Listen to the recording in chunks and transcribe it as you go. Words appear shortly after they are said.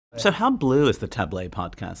So how blue is the Tablet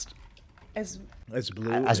podcast? As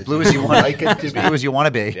blue as you want like it to be. As blue as you want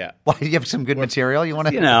to be. Yeah. Why, do you have some good material you want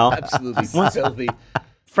to? Absolutely filthy.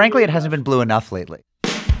 Frankly, it hasn't been blue enough lately.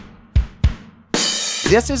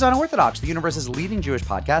 This is Unorthodox, the universe's leading Jewish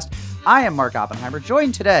podcast. I am Mark Oppenheimer,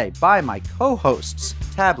 joined today by my co-hosts,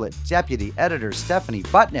 Tablet Deputy Editor Stephanie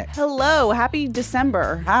Butnick. Hello, happy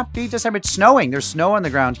December. Happy December. It's snowing. There's snow on the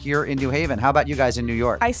ground here in New Haven. How about you guys in New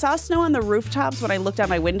York? I saw snow on the rooftops when I looked out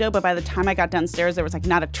my window, but by the time I got downstairs, there was like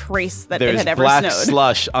not a trace that it had ever There's snowed.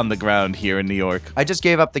 black slush on the ground here in New York. I just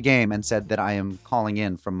gave up the game and said that I am calling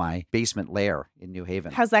in from my basement lair in New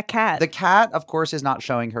Haven. How's that cat? The cat, of course, is not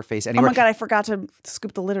showing her face Oh anywhere. my God, I forgot to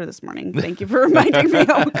scoop the litter this morning. Thank you for reminding me.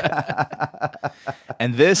 Oh,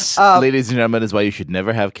 And this, ladies and gentlemen, is why you should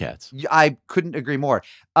never have cats. I couldn't agree more.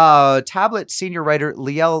 Tablet senior writer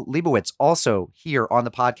Liel Leibowitz also here on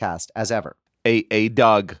the podcast as ever. A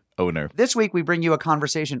dog owner. This week, we bring you a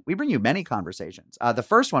conversation. We bring you many conversations. The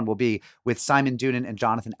first one will be with Simon Doonan and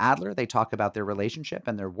Jonathan Adler. They talk about their relationship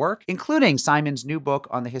and their work, including Simon's new book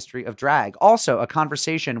on the history of drag. Also, a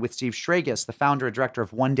conversation with Steve Schragus, the founder and director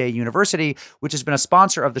of One Day University, which has been a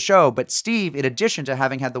sponsor of the show. But Steve, in addition to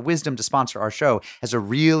having had the wisdom to sponsor our show, has a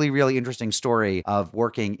really, really interesting story of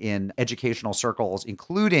working in educational circles,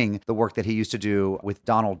 including the work that he used to do with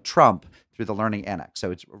Donald Trump through the Learning Annex. So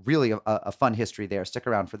it's really a fun history there. Stick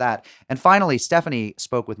around for that. And finally, Stephanie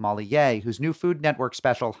spoke with Molly Yeh, whose new Food Network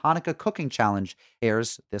special, Hanukkah Cooking Challenge,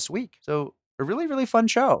 airs this week. So a really, really fun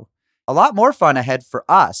show. A lot more fun ahead for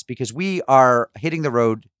us because we are hitting the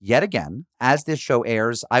road yet again. As this show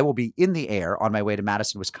airs, I will be in the air on my way to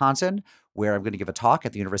Madison, Wisconsin, where I'm going to give a talk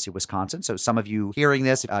at the University of Wisconsin. So some of you hearing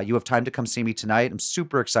this, you have time to come see me tonight. I'm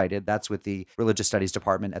super excited. That's with the Religious Studies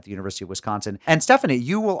Department at the University of Wisconsin. And Stephanie,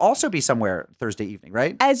 you will also be somewhere Thursday evening,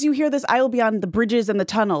 right? As you hear this, I will be on the bridges and the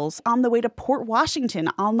tunnels on the way to Port Washington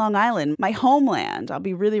on Long Island, my homeland. I'll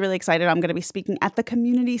be really, really excited. I'm going to be speaking at the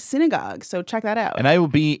Community Synagogue. So check that out. And I will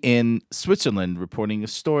be in Switzerland reporting a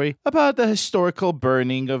story about the historical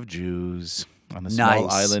burning of Jews on a small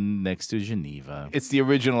island next to Geneva. It's the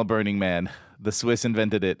original Burning Man. The Swiss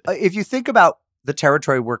invented it. If you think about the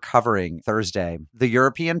territory we're covering Thursday, the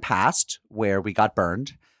European past, where we got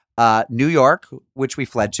burned, New York, which we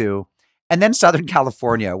fled to, and then Southern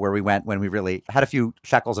California, where we went when we really had a few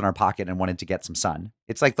shekels in our pocket and wanted to get some sun.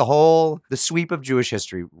 It's like the sweep of Jewish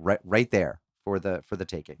history right there for the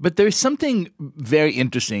taking. But there's something very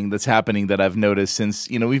interesting that's happening that I've noticed since,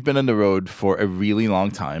 we've been on the road for a really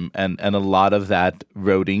long time. And a lot of that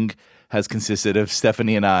roading has consisted of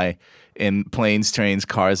Stephanie and I in planes, trains,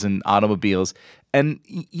 cars, and automobiles. And,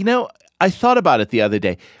 I thought about it the other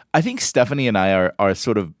day. I think Stephanie and I are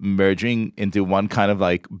sort of merging into one kind of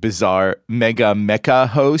like bizarre mega mecha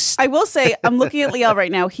host. I will say, I'm looking at Liel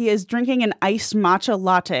right now. He is drinking an iced matcha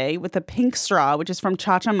latte with a pink straw, which is from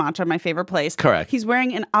Cha Cha Matcha, my favorite place. Correct. He's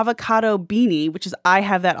wearing an avocado beanie, which is, I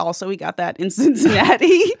have that also. We got that in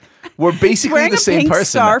Cincinnati. We're basically the same person. Wearing a pink person.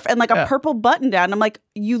 scarf and like a purple button down. I'm like,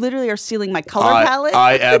 you literally are stealing my color palette.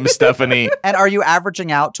 I am Stephanie. And are you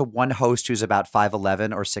averaging out to one host who's about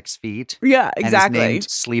 5'11" or 6 feet? Yeah, exactly. And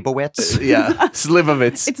is named Slibowitz? Yeah,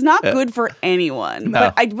 Slivovitz. It's not good for anyone. No.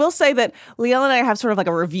 But I will say that Liel and I have sort of like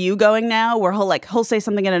a review going now where he'll say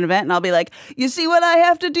something at an event and I'll be like, you see what I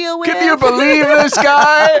have to deal with? Can you believe this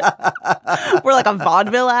guy? We're like a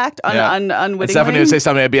vaudeville act unwittingly. And Stephanie would say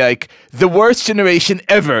something, I'd be like, the worst generation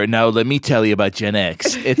ever. Now let me tell you about Gen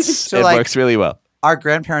X. It works really well. Our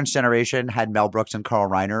grandparents' generation had Mel Brooks and Carl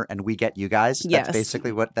Reiner, and we get you guys. Yes. That's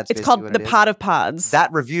basically what It's called The Pod of Pods.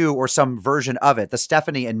 That review or some version of it, the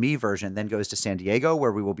Stephanie and me version, then goes to San Diego,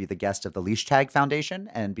 where we will be the guest of the Leash Tag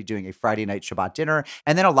Foundation and be doing a Friday night Shabbat dinner.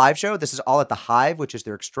 And then a live show. This is all at the Hive, which is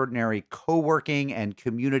their extraordinary co-working and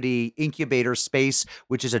community incubator space,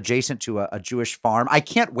 which is adjacent to a Jewish farm. I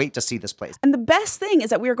can't wait to see this place. And the best thing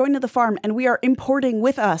is that we are going to the farm and we are importing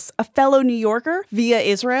with us a fellow New Yorker via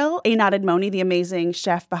Israel, Einat Edmoni, the amazing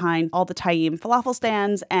chef behind all the Tayyim falafel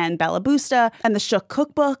stands and Balabusta and the Shuk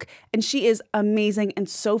cookbook. And she is amazing and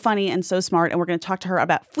so funny and so smart. And we're going to talk to her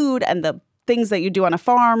about food and the things that you do on a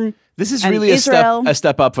farm. This is really a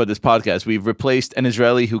step up for this podcast. We've replaced an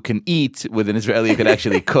Israeli who can eat with an Israeli who can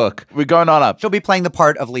actually cook. We're going on up. She'll be playing the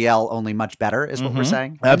part of Liel, only much better, is what we're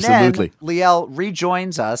saying. Absolutely. And then Liel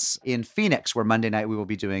rejoins us in Phoenix, where Monday night we will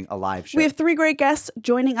be doing a live show. We have 3 great guests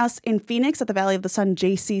joining us in Phoenix at the Valley of the Sun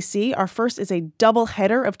JCC. Our first is a double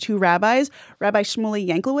header of 2 rabbis, Rabbi Shmuley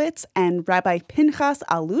Yanklowitz and Rabbi Pinchas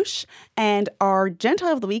Alush. And our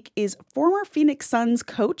Gentile of the Week is former Phoenix Suns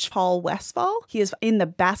coach Paul Westphal. He is in the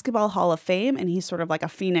basketball Baseball Hall of Fame, and he's sort of like a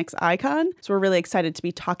Phoenix icon. So we're really excited to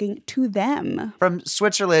be talking to them. From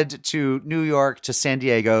Switzerland to New York to San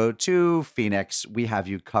Diego to Phoenix, we have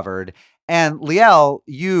you covered. And Liel,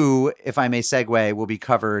 you, if I may segue, will be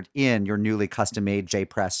covered in your newly custom-made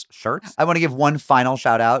J-Press shirt. I want to give one final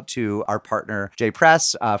shout out to our partner,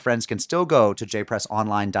 J-Press. Friends can still go to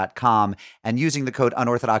jpressonline.com and using the code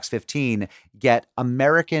unorthodox15, get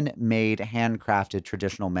American-made, handcrafted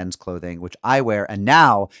traditional men's clothing, which I wear, and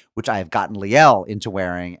now, which I have gotten Liel into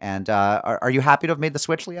wearing. And are you happy to have made the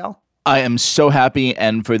switch, Liel? I am so happy,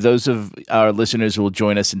 and for those of our listeners who will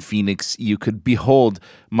join us in Phoenix, you could behold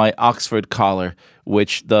my Oxford collar,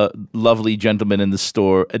 which the lovely gentleman in the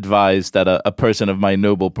store advised that a person of my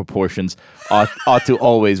noble proportions ought to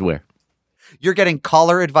always wear. You're getting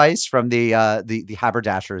collar advice from the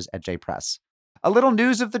haberdashers at J-Press. A little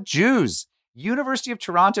news of the Jews. University of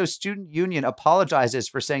Toronto Student Union apologizes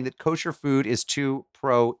for saying that kosher food is too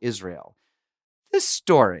pro-Israel. This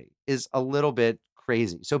story is a little bit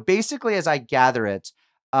crazy. So basically, as I gather it,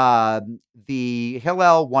 the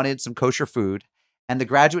Hillel wanted some kosher food, and the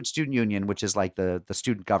Graduate Student Union, which is like the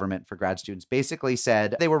student government for grad students, basically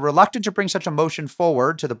said they were reluctant to bring such a motion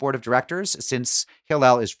forward to the board of directors since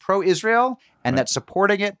Hillel is pro-Israel and that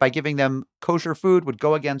supporting it by giving them kosher food would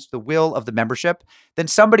go against the will of the membership. Then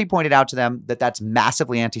somebody pointed out to them that that's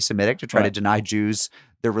massively anti-Semitic to try to deny Jews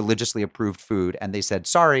their religiously approved food. And they said,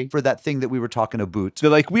 sorry for that thing that we were talking about.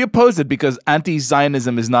 They're like, we oppose it because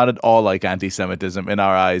anti-Zionism is not at all like anti-Semitism in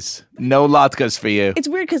our eyes. No latkes for you. It's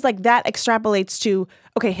weird because like that extrapolates to,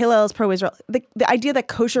 okay, Hillel is pro-Israel. The idea that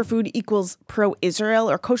kosher food equals pro-Israel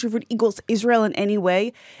or kosher food equals Israel in any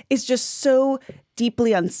way is just so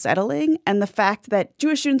deeply unsettling. And the fact that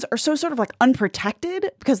Jewish students are so sort of like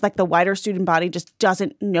unprotected because like the wider student body just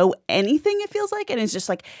doesn't know anything, it feels like. And it's just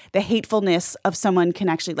like the hatefulness of someone can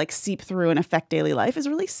actually like seep through and affect daily life is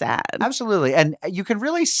really sad. Absolutely. And you can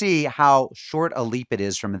really see how short a leap it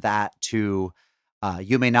is from that to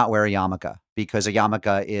you may not wear a yarmulke because a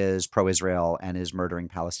yarmulke is pro-Israel and is murdering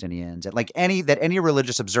Palestinians. And like any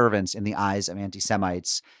religious observance in the eyes of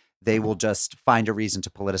anti-Semites, they will just find a reason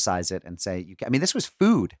to politicize it and say, I mean, this was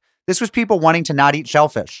food. This was people wanting to not eat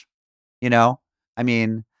shellfish, you know? I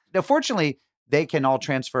mean, now, fortunately, they can all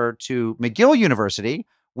transfer to McGill University,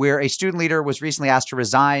 where a student leader was recently asked to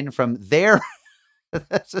resign from their...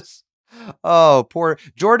 Oh, poor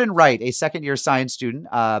Jordan Wright, a second-year science student,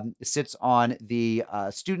 sits on the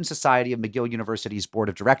Student Society of McGill University's board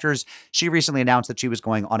of directors. She recently announced that she was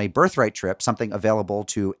going on a birthright trip, something available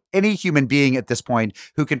to any human being at this point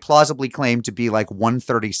who can plausibly claim to be like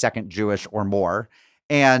 132nd Jewish or more.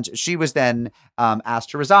 And she was then asked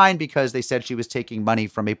to resign because they said she was taking money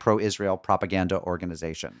from a pro-Israel propaganda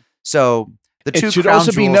organization. So... It should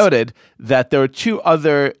also be noted that there are two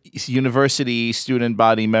other university student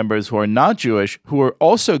body members who are not Jewish who are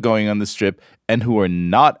also going on this trip and who are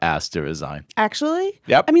not asked to resign. Actually?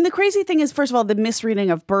 Yep. I mean, the crazy thing is, first of all, the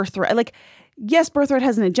misreading of Birthright. Like, yes, Birthright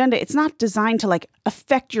has an agenda. It's not designed to, like,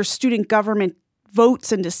 affect your student government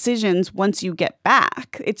votes and decisions once you get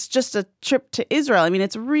back. It's just a trip to Israel. I mean,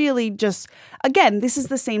 it's really just, again, this is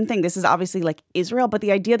the same thing. This is obviously like Israel, but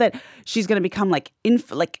the idea that she's going to become like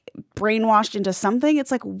brainwashed into something,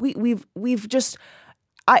 it's like we've just,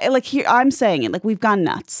 I'm saying it, like we've gone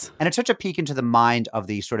nuts. And it's such a peek into the mind of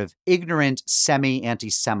the sort of ignorant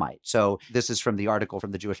semi-anti-Semite. So this is from the article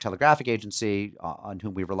from the Jewish Telegraphic Agency on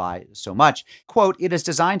whom we rely so much. Quote, it is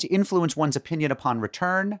designed to influence one's opinion upon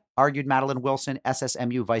return, argued Madeline Wilson,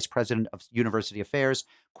 SSMU Vice President of University Affairs.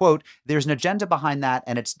 Quote, there's an agenda behind that,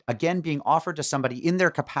 and it's again being offered to somebody in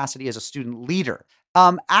their capacity as a student leader.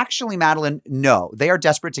 Actually, Madeline, no. They are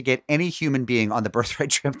desperate to get any human being on the birthright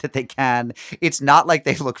trip that they can. It's not like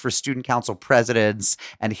they look for student council presidents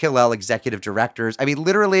and Hillel executive directors. I mean,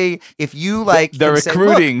 literally, if you like... They're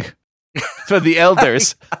recruiting for the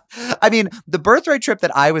elders. I mean, the birthright trip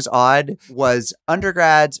that I was on was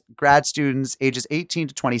undergrads, grad students, ages 18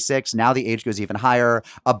 to 26. Now the age goes even higher.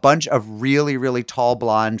 A bunch of really, really tall,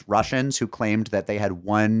 blonde Russians who claimed that they had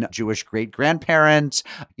one Jewish great-grandparent.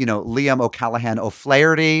 You know, Liam O'Callaghan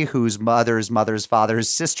O'Flaherty, whose mother's father's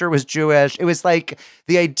sister was Jewish. It was like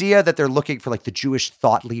the idea that they're looking for like the Jewish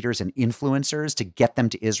thought leaders and influencers to get them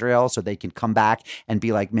to Israel so they can come back and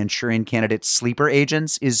be like Manchurian candidate sleeper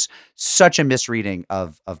agents is such a misreading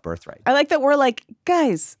of birthright. I like that we're like,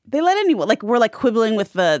 guys, they let anyone, like we're like quibbling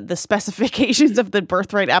with the specifications of the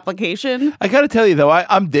birthright application. I gotta tell you though,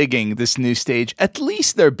 I'm digging this new stage. At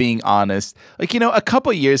least they're being honest. Like, you know, a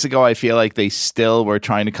couple years ago, I feel like they still were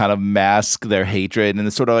trying to kind of mask their hatred and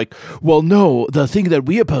it's sort of like, well, no, the thing that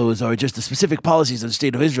we oppose are just the specific policies of the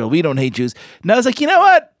state of Israel. We don't hate Jews. And I was like, you know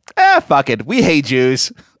what? Fuck it. We hate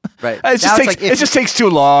Jews. Right. It just Now it's takes like if it just takes too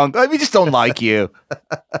long. We just don't like you.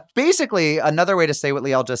 Basically, another way to say what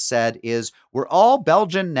Liel just said is we're all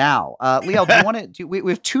Belgian now. Liel, do you want to?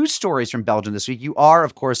 We have two stories from Belgium this week. You are,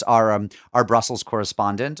 of course, our Brussels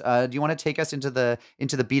correspondent. Do you want to take us into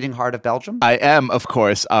the beating heart of Belgium? I am, of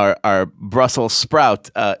course, our Brussels sprout,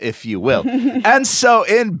 if you will. And so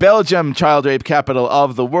in Belgium, child rape capital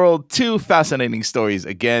of the world, two fascinating stories.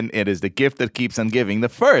 Again, it is the gift that keeps on giving. The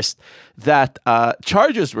first, that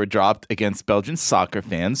charges were dropped against Belgian soccer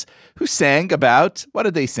fans who sang about, what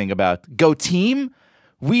did they sing about? Go team?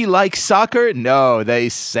 We like soccer? No, they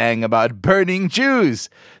sang about burning Jews.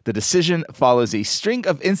 The decision follows a string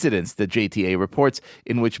of incidents, the JTA reports,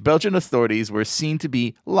 in which Belgian authorities were seen to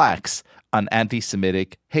be lax on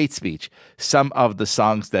anti-Semitic hate speech. Some of the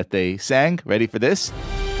songs that they sang, ready for this?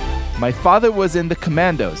 My father was in the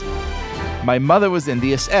commandos. My mother was in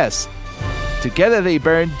the SS. Together they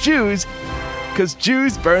burned Jews, because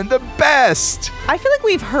Jews burn the best. I feel like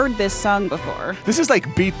we've heard this song before. This is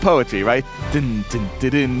like beat poetry, right? Din, din,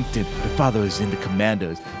 din, din, din. My father was in the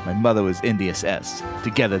commandos. My mother was in the SS.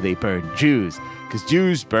 Together they burned Jews, because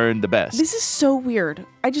Jews burn the best. This is so weird.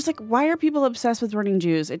 I just why are people obsessed with burning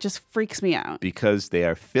Jews? It just freaks me out. Because they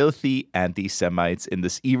are filthy anti-Semites in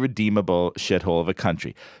this irredeemable shithole of a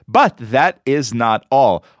country. But that is not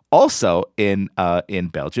all. Also in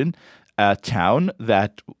Belgium, a town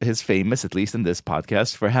that is famous, at least in this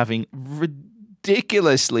podcast, for having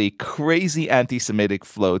ridiculously crazy anti-Semitic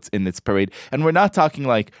floats in its parade. And we're not talking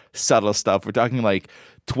like subtle stuff. We're talking like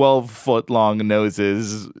 12-foot long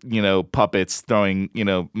noses, puppets throwing,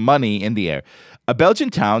 money in the air. A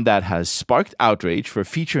Belgian town that has sparked outrage for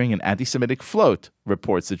featuring an anti-Semitic float,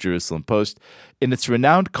 reports the Jerusalem Post, in its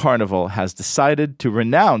renowned carnival has decided to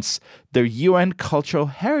renounce their UN cultural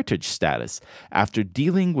heritage status after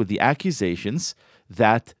dealing with the accusations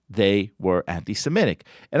that they were anti-Semitic.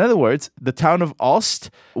 In other words, the town of Aalst,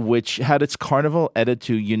 which had its carnival added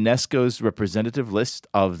to UNESCO's representative list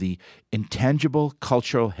of the intangible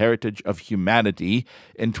cultural heritage of humanity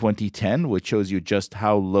in 2010, which shows you just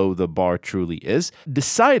how low the bar truly is,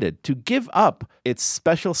 decided to give up its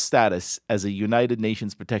special status as a United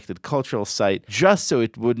Nations protected cultural site just so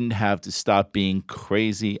it wouldn't have to stop being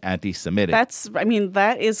crazy anti-Semitic.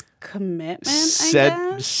 That is commitment,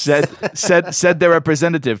 said their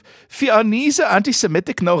representative. We are neither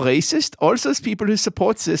anti-Semitic nor racist. All those people who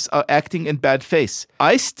support this are acting in bad faith.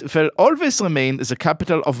 Aalst will always remain the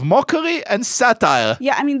capital of mockery and satire.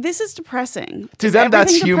 Yeah, this is depressing. To them,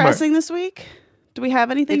 that's humor. Depressing this week? Do we have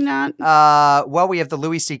anything not? Well, we have the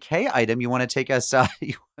Louis C.K. item. You want to take us?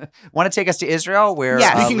 You want to take us to Israel, where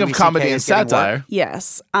Speaking Louis of comedy CK and satire,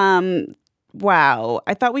 yes. Wow.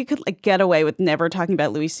 I thought we could get away with never talking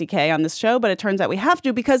about Louis C.K. on this show, but it turns out we have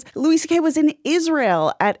to because Louis C.K. was in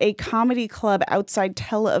Israel at a comedy club outside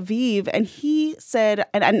Tel Aviv, and he said,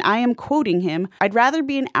 and I am quoting him, "I'd rather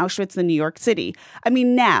be in Auschwitz than New York City."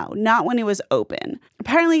 Now, not when it was open.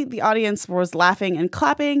 Apparently, the audience was laughing and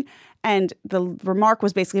clapping, and the remark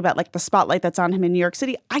was basically about the spotlight that's on him in New York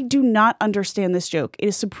City. I do not understand this joke. It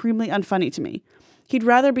is supremely unfunny to me. He'd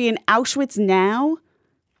rather be in Auschwitz now?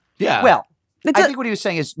 yeah. Well, I think what he was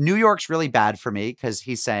saying is New York's really bad for me because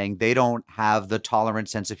he's saying they don't have the tolerant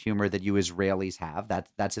sense of humor that you Israelis have.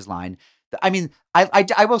 That's his line. I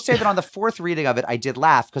will say that on the fourth reading of it, I did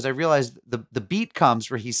laugh because I realized the beat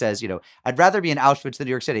comes where he says, I'd rather be in Auschwitz than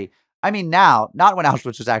New York City. Now, not when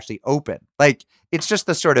Auschwitz was actually open. It's just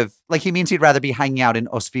the sort of, he means he'd rather be hanging out in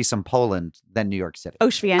Oswiecim, Poland than New York City.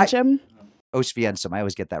 Auschwitz? Auschwitz. I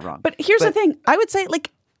always get that wrong. But here's the thing. I would say,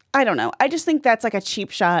 I don't know. I just think that's a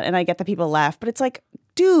cheap shot, and I get that people laugh. But it's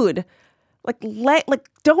dude,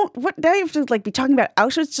 don't. What now? You have to be talking about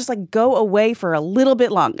Auschwitz. Just go away for a little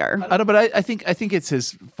bit longer. I know, but I think it's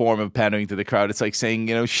his form of pandering to the crowd. It's like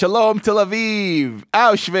saying, Shalom Tel Aviv,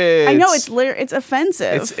 Auschwitz. I know it's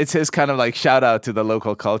offensive. It's his kind of shout out to the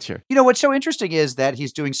local culture. What's so interesting is that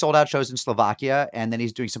he's doing sold out shows in Slovakia, and then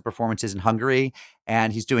he's doing some performances in Hungary,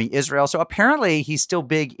 and he's doing Israel. So apparently he's still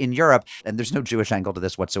big in Europe, and there's no Jewish angle to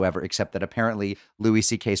this whatsoever, except that apparently Louis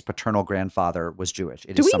C.K.'s paternal grandfather was Jewish.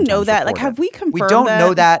 Do we know that? Have we confirmed that? We don't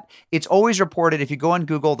know that. It's always reported. If you go on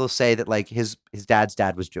Google, they'll say that his dad's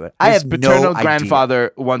dad was Jewish. I have paternal no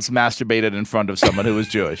grandfather once masturbated in front of someone who was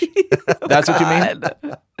Jewish. That's what you mean?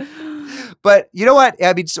 But you know what?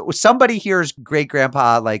 So somebody here's great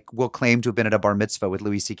grandpa will claim to have been at a bar mitzvah with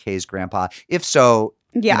Louis C.K.'s grandpa. If so,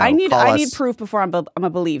 yeah, I need proof before I'm gonna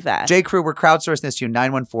believe that. J. Crew, we're crowdsourcing this to you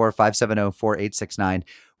 914-570-4869.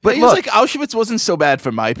 But look, Auschwitz wasn't so bad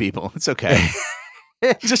for my people. It's okay.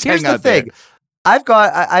 Just here's hang out the thing. there. I've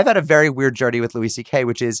had a very weird journey with Louis C.K.,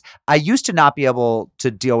 which is I used to not be able to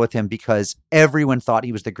deal with him because everyone thought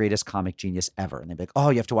he was the greatest comic genius ever. And they'd be like, oh,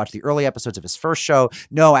 you have to watch the early episodes of his first show.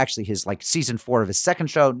 No, actually his like season 4 of his second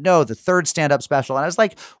show. No, the third stand-up special. And I was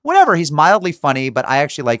like, whatever, he's mildly funny, but I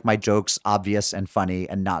actually like my jokes obvious and funny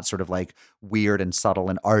and not sort of like weird and subtle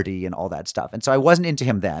and arty and all that stuff. And so I wasn't into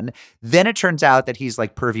him then. Then it turns out that he's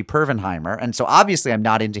like pervy Pervenheimer. And so obviously I'm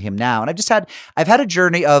not into him now. And I've had a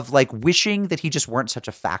journey of like wishing that he just weren't such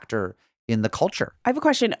a factor in the culture. I have a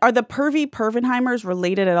question. Are the pervy Pervenheimers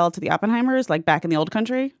related at all to the Oppenheimers, like back in the old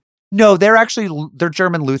country? No, they're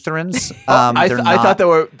German Lutherans. I thought they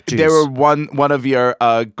were Jews. one of your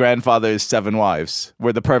grandfather's 7 wives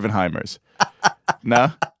were the Pervenheimers.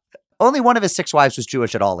 No? Only one of his 6 wives was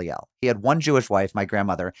Jewish at Aliel. He had 1 Jewish wife, my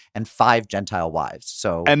grandmother, and 5 Gentile wives.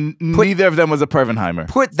 So and neither of them was a Pervenheimer.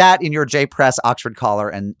 Put that in your J Press Oxford collar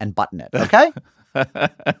and button it, okay?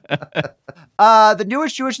 The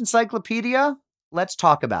newest Jewish encyclopedia, let's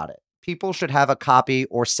talk about it. People should have a copy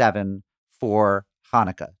or 7 for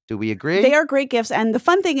Hanukkah. Do we agree? They are great gifts. And the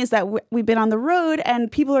fun thing is that we've been on the road and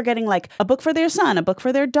people are getting like a book for their son, a book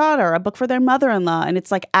for their daughter, a book for their mother-in-law. And it's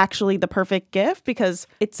like actually the perfect gift because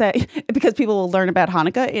because people will learn about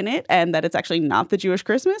Hanukkah in it and that it's actually not the Jewish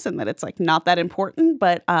Christmas and that it's like not that important.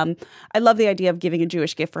 But I love the idea of giving a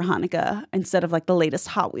Jewish gift for Hanukkah instead of like the latest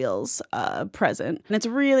Hot Wheels present. And it's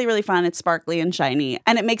really, really fun. It's sparkly and shiny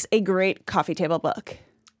and it makes a great coffee table book.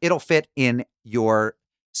 It'll fit in your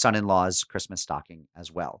son-in-law's Christmas stocking as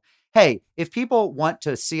well. Hey, if people want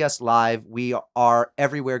to see us live, we are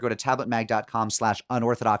everywhere. Go to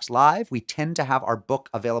tabletmag.com/unorthodoxlive. We tend to have our book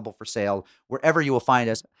available for sale wherever you will find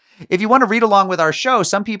us. If you want to read along with our show,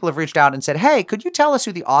 some people have reached out and said, hey, could you tell us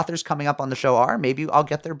who the authors coming up on the show are? Maybe I'll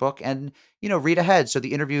get their book and, read ahead so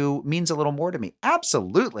the interview means a little more to me.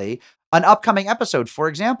 Absolutely. An upcoming episode, for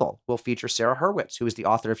example, will feature Sarah Hurwitz, who is the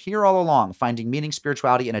author of Here All Along, Finding Meaning,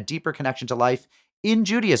 Spirituality, and a Deeper Connection to Life in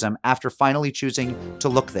Judaism after finally choosing to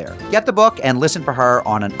look there. Get the book and listen for her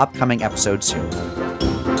on an upcoming episode soon.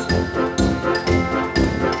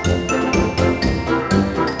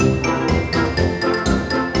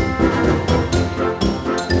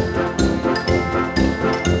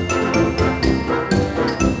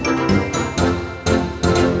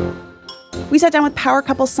 We sat down with power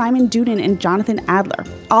couple Simon Doonan and Jonathan Adler.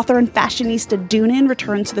 Author and fashionista Doonan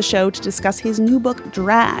returns to the show to discuss his new book,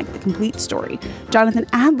 Drag, The Complete Story. Jonathan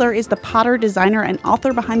Adler is the potter, designer, and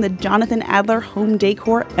author behind the Jonathan Adler home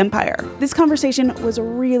decor empire. This conversation was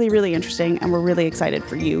really, really interesting, and we're really excited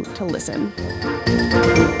for you to listen.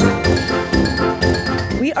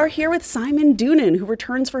 We are here with Simon Doonan, who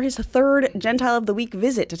returns for his 3rd Gentile of the Week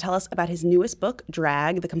visit to tell us about his newest book,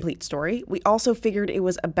 Drag, The Complete Story. We also figured it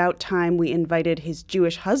was about time we invited his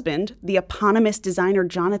Jewish husband, the eponymous designer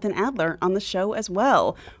Jonathan Adler, on the show as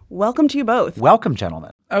well. Welcome to you both. Welcome,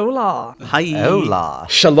 gentlemen. Hola. Hi. Hola.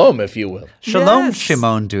 Shalom, if you will. Shalom, Yes.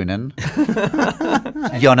 Shimon Doonan.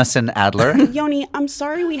 Jonathan Adler. Yoni, I'm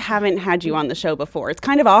sorry we haven't had you on the show before. It's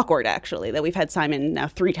kind of awkward, actually, that we've had Simon now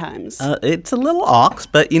 3 times. It's a little ox,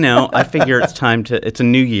 but I figure it's a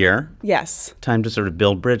new year. Yes. Time to sort of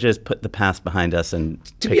build bridges, put the past behind us, and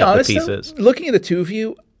To pick be up honest, the though, pieces. looking at the two of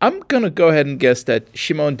you, I'm going to go ahead and guess that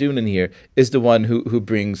Shimon Doonan here is the one who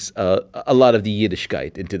brings a lot of the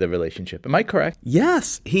Yiddishkeit into the relationship. Am I correct?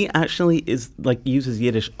 Yes, he actually uses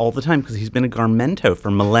Yiddish all the time because he's been a garmento for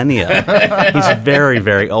millennia. He's very,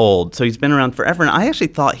 very old, so he's been around forever. And I actually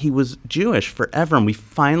thought he was Jewish forever, and we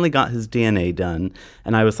finally got his DNA done.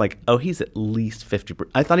 And I was like, oh, he's at least 50%.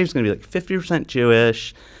 I thought he was going to be like 50%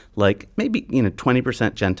 Jewish, like maybe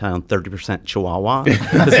 20% Gentile and 30% Chihuahua.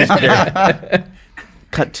 Because he's very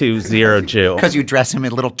cut to 0 Jew. Because you dress him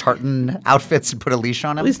in little tartan outfits and put a leash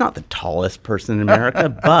on him? Well, he's not the tallest person in America,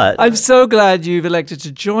 but I'm so glad you've elected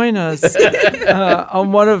to join us on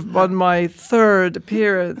my 3rd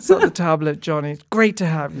appearance on the tablet, Johnny. Great to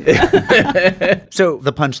have you. So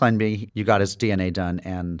the punchline being you got his DNA done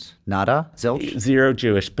and nada? Zilch? 0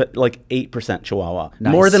 Jewish, but like 8% Chihuahua.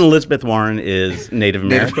 Nice. More than Elizabeth Warren is Native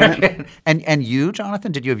American. And you,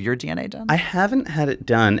 Jonathan, did you have your DNA done? I haven't had it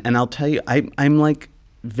done, and I'll tell you, I'm like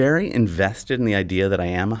very invested in the idea that I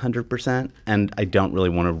am 100%, and I don't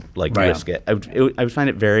really want to risk it. I would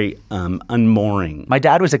find it very unmooring. My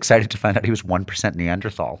dad was excited to find out he was 1%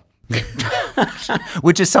 Neanderthal.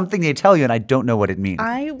 Which is something they tell you, and I don't know what it means.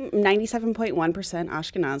 I'm 97.1%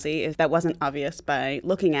 Ashkenazi, if that wasn't obvious by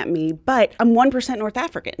looking at me, but I'm 1% North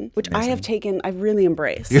African, which I've really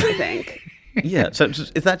embraced, I think. Yeah, so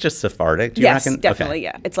is that just Sephardic? Do you Yes, reckon? definitely,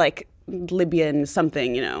 Okay. yeah. It's like Libyan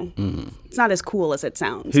something, It's not as cool as it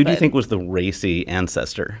sounds. Who do you but think was the racy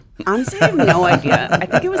ancestor? Honestly, I have no idea. I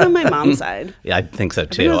think it was on my mom's side. Yeah, I think so I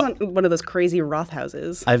think it too. was on one of those crazy Roth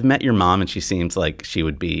houses. I've met your mom, and she seems like she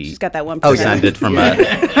would be She's got that 1%. descended from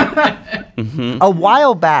a. A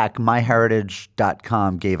while back,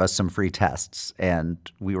 myheritage.com gave us some free tests, and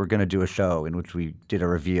we were going to do a show in which we did a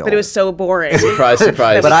reveal. But it was so boring. Surprise,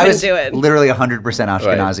 surprise. But I was couldn't do it. literally 100%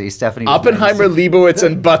 Ashkenazi. Stephanie was Oppenheimer, Leibowitz,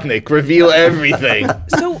 and Butnick reveal everything.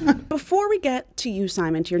 So before we get to you,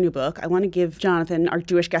 Simon, to your new book, I want to give Jonathan, our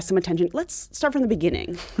Jewish guest, some attention. Let's start from the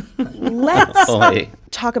beginning. Let's Boy.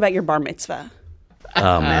 talk about your bar mitzvah.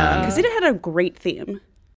 Oh man. Because it had a great theme.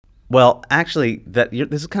 Well, actually, this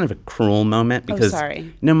is kind of a cruel moment because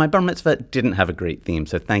sorry. No, my bar mitzvah didn't have a great theme.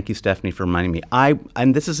 So thank you, Stephanie, for reminding me.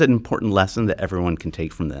 And this is an important lesson that everyone can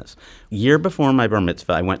take from this. Year before my bar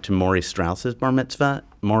mitzvah, I went to Maury Strauss's bar mitzvah.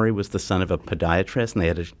 Maury was the son of a podiatrist, and they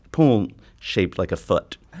had a pool shaped like a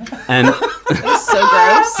foot. And So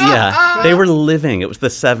gross. yeah, they were living. It was the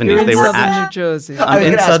 70s. You're in They were southern New Jersey. I was in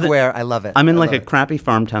going to ask southern- where. I love it. I'm in I like love a it. crappy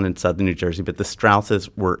farm town in southern New Jersey, but the Strausses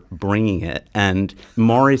were bringing it. And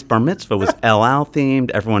Maury's bar mitzvah was El Al themed.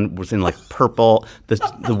 Everyone was in like purple.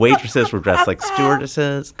 The waitresses were dressed like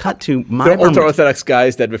stewardesses. Cut to my They're bar mitzvah. ultra-Orthodox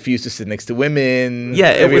guys that refuse to sit next to women. Yeah,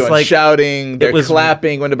 it was Everyone's like- shouting. They're was-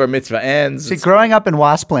 clapping when the bar mitzvah ends. See, growing up in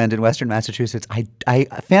Waspland in Western Massachusetts, I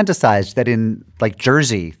fantasized that in like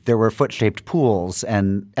Jersey there were foot-shaped pools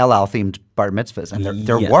and El Al themed bar mitzvahs, and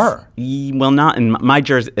there Yes. were. Well, not in my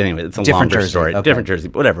Jersey. Anyway, it's a Different longer Jersey, story. okay. Different Jersey.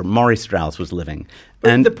 Whatever. Maury Strauss was living.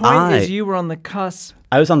 But and the point is, you were on the cusp.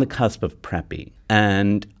 I was on the cusp of preppy,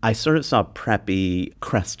 and I sort of saw preppy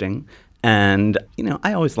cresting. And,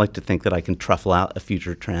 I always like to think that I can truffle out a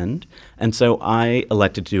future trend. And so I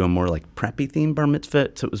elected to do a more like preppy themed bar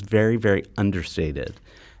mitzvah. So it was very, very understated.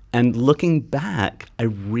 And looking back, I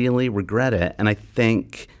really regret it. And I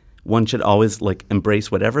think one should always like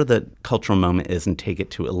embrace whatever the cultural moment is and take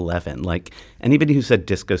it to 11. Like anybody who said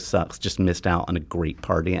disco sucks just missed out on a great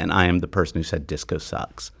party. And I am the person who said disco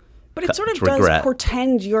sucks. But it sort of To does regret.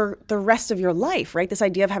 portend the rest of your life, right? This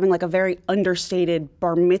idea of having like a very understated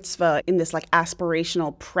bar mitzvah in this like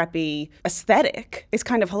aspirational preppy aesthetic is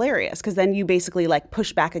kind of hilarious because then you basically like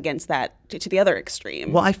push back against that to the other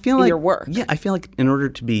extreme. Well, I feel in like your work. Yeah, I feel like in order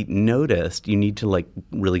to be noticed, you need to like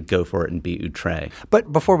really go for it and be outre.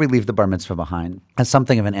 But before we leave the bar mitzvah behind, as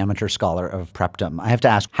something of an amateur scholar of prepdom, I have to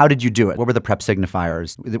ask, how did you do it? What were the prep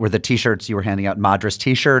signifiers? Were the T-shirts you were handing out Madras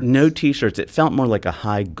T-shirt? No T-shirts. It felt more like a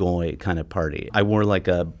high goy kind of party. I wore like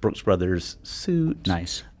a Brooks Brothers suit.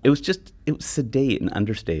 Nice. It was sedate and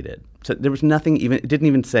understated. So there was nothing even. It didn't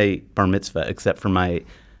even say bar mitzvah except for my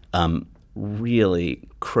really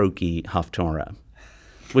croaky Haftorah,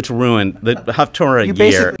 which ruined the Haftorah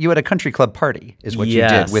year You had a country club party, is what you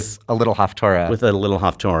Yes. did with a little Haftorah with a little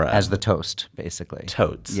Haftorah as the toast, basically.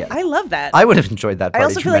 totes. Yeah. I love that. I would have enjoyed that I party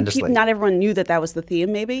also feel like tremendously. not everyone knew that was the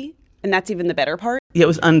theme, maybe, and that's even the better part. Yeah, it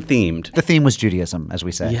was unthemed. The theme was Judaism, as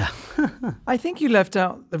we say. Yeah. I think you left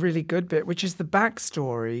out the really good bit, which is the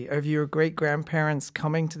backstory of your great-grandparents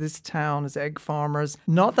coming to this town as egg farmers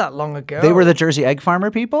not that long ago. They were the Jersey egg farmer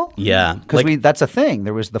people? Yeah. Because that's a thing.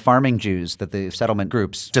 There was the farming Jews that the settlement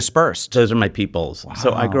groups dispersed. Those are my peoples.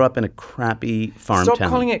 So I grew up in a crappy farm Stop town.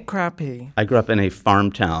 calling it crappy. I grew up in a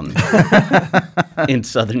farm town in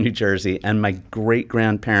southern New Jersey, and my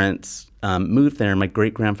great-grandparents moved there. My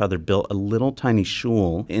great-grandfather built a little tiny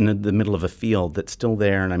shul in the middle of a field that's still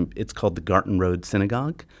there, and it's called the Garten Road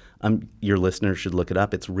Synagogue. Your listeners should look it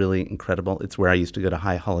up. It's really incredible. It's where I used to go to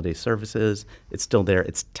high holiday services. It's still there.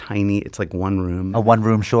 It's tiny. It's like one room. A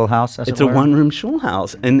one-room shul house, as It's it a were? one-room shul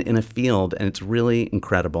house in a field, and it's really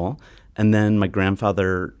incredible. And then my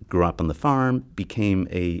grandfather grew up on the farm, became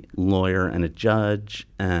a lawyer and a judge,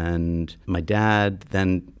 and my dad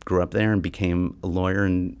then grew up there and became a lawyer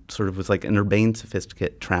and sort of was like an urbane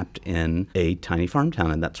sophisticate trapped in a tiny farm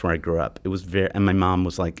town, and that's where I grew up. It was and my mom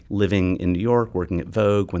was like living in New York, working at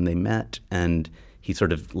Vogue when they met, and he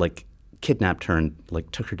sort of like kidnapped her and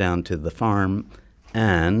like took her down to the farm.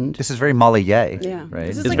 And This is very Molly Ye, Yeah. right?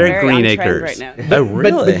 This is it's like very very Green on trend Acres. right now. Oh,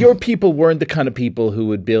 really? But your people weren't the kind of people who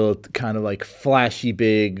would build kind of like flashy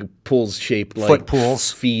big pools shaped like Foot pools.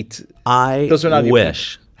 feet. I Those are not your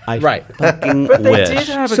wish. I Right. fucking But they wish. did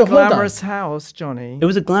have So a hold on. glamorous house, Johnny. It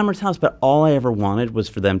was a glamorous house, but all I ever wanted was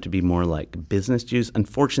for them to be more like business Jews.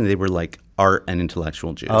 Unfortunately, they were like art and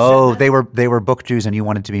intellectual Jews. Oh, they were book Jews and you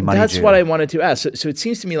wanted to be money That's Jew. what I wanted to ask. So it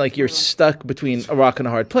seems to me like you're stuck between a rock and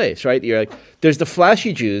a hard place, right? You're like, there's the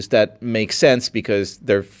flashy Jews that make sense because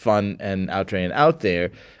they're fun and outre and out there.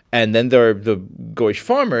 And then there are the Goyish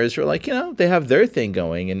farmers who are like, they have their thing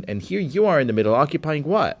going. And here you are in the middle occupying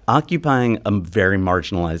what? Occupying a very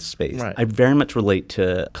marginalized space. Right. I very much relate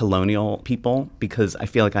to colonial people because I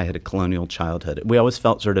feel like I had a colonial childhood. We always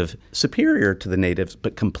felt sort of superior to the natives,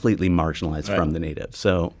 but completely marginalized from the natives.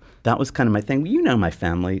 So that was kind of my thing. You know my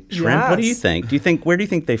family. Shrimp, what do you Yes. think? Where do you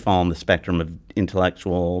think they fall on the spectrum of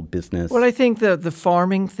intellectual business? Well, I think the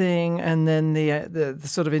farming thing and then the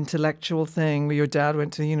sort of intellectual thing where your dad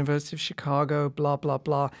went to the University of Chicago, blah, blah,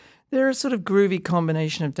 blah. They're a sort of groovy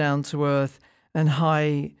combination of down-to-earth and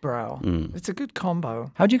highbrow. It's a good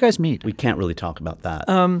combo. How'd you guys meet? We can't really talk about that.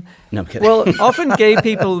 No, I'm kidding. Well, often gay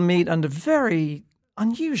people meet under very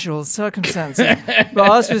unusual circumstances. But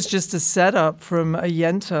ours was just a setup from a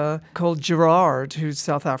Yenta called Gerard, who's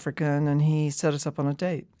South African, and he set us up on a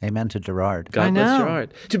date. Amen to Gerard. God I bless know.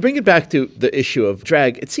 Gerard. To bring it back to the issue of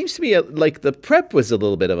drag, it seems to me like the prep was a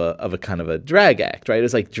little bit of a kind of a drag act, right? It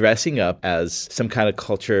was like dressing up as some kind of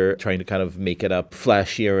culture, trying to kind of make it up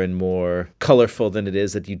flashier and more colorful than it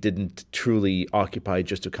is, that you didn't truly occupy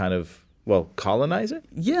just to kind of, colonize it?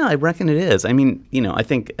 Yeah, I reckon it is. I mean, I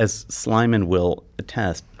think as Slyman will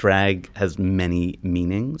attest, drag has many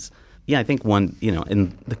meanings. Yeah, I think one,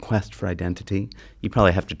 in the quest for identity, you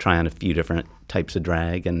probably have to try on a few different types of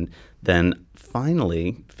drag. And then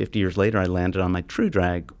finally, 50 years later, I landed on my true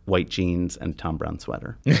drag, white jeans and Tom Brown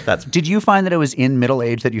sweater. That's. Did you find that it was in middle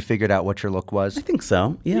age that you figured out what your look was? I think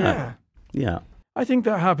so. Yeah. Yeah. I think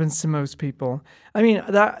that happens to most people. I mean,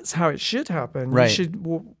 that's how it should happen. Right. You should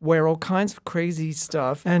wear all kinds of crazy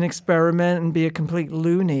stuff and experiment and be a complete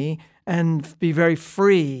loony and be very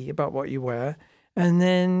free about what you wear. And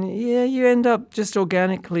then, you end up just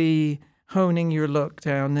organically honing your look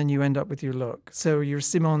down, then you end up with your look. So you're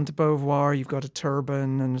Simone de Beauvoir, you've got a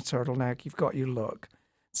turban and a turtleneck, you've got your look.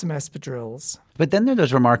 Some espadrilles. But then there are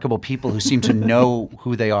those remarkable people who seem to know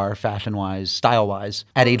who they are fashion-wise, style-wise,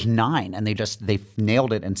 at age 9, and they've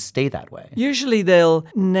nailed it and stay that way. Usually they'll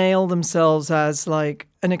nail themselves as like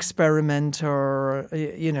an experimenter,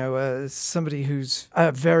 somebody who's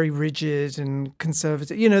very rigid and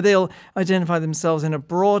conservative. They'll identify themselves in a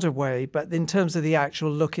broader way, but in terms of the actual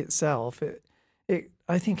look itself,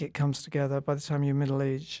 I think it comes together by the time you're middle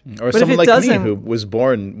age. Or But if someone it like me doesn't- who was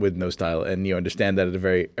born with no style, and you understand that at a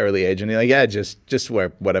very early age, and you're like, just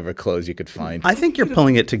wear whatever clothes you could find. I think you're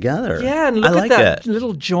pulling it together. Yeah, and look I like at that it.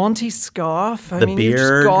 little jaunty scarf. I The mean, you've just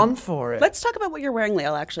beard. gone for it. Let's talk about what you're wearing,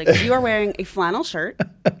 Lael, actually, because you are wearing a flannel shirt,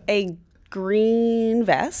 a green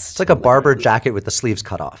vest. It's like a barber jacket with the sleeves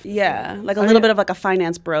cut off. Yeah, like a little bit of like a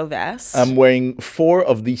finance bro vest. I'm wearing 4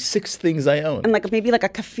 of the 6 things I own. and like maybe like a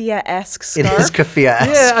keffiyeh-esque It scarf. is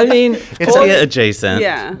Kafia-esque. Yeah, I mean, It's adjacent.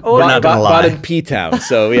 Yeah. We're not going to lie. Bought in P-Town,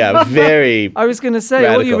 so yeah, very. I was going to say,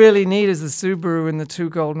 all Radical. you really need is the Subaru and the 2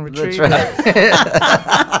 golden retrievers.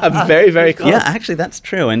 I'm very, very close. Yeah, actually, that's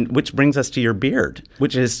true. And which brings us to your beard,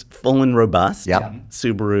 which is full and robust. Yep.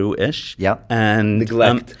 Subaru-ish. Yep. And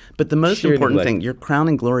Neglect. but the most Sheer important neglect. thing, your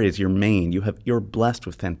crowning glory is your mane. You're blessed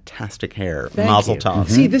with fantastic hair. Thank Mazel you. tov.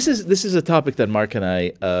 See, this is a topic that Mark and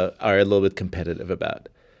I are a little bit competitive about.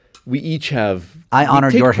 We each have. I we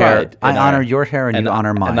honor take your hair. pride I in honor our- your hair, and you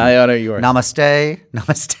honor mine. And I honor yours. Namaste.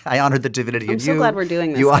 Namaste. I honor the divinity in you. so glad we're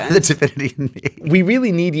doing this, You honor guys. the divinity in me. We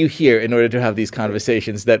really need you here in order to have these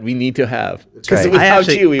conversations that we need to have. Because right. without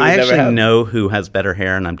you, we would I never actually have. know who has better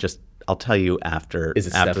hair, and I'll tell you after Is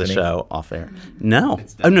it the Stephanie? show off air. No.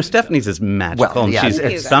 Oh no, Stephanie's is magical. Well, and yeah, she's,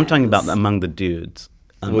 Thank you, so I'm talking guys. about among the dudes.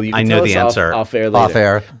 Well, you I can know tell the us answer. off air later. Off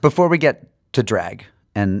air. Before we get to drag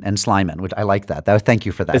and Slyman, which I like that. Thank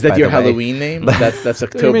you for that. Is that by your the way. Halloween name? That's I mean,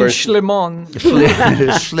 October. Schlimon.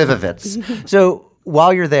 Slivovitz. So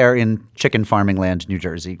while you're there in chicken farming land, New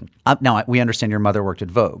Jersey, now we understand your mother worked at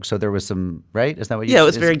Vogue, so there was some, right? Is that what you? Yeah, it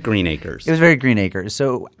was very Green Acres. It was very Green Acres.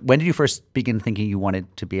 So when did you first begin thinking you wanted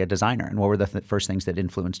to be a designer, and what were the first things that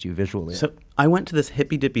influenced you visually? So I went to this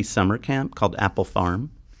hippy dippy summer camp called Apple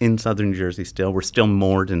Farm in southern New Jersey still. We're still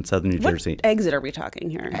moored in southern New Jersey. What exit are we talking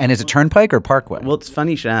here? And is it Turnpike or Parkway? Well, it's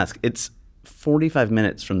funny you should ask. It's 45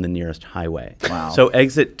 minutes from the nearest highway. Wow. So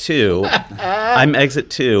exit 2, I'm exit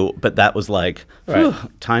 2, but that was like whew,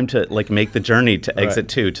 time to like make the journey to exit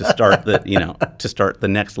 2 to start the, to start the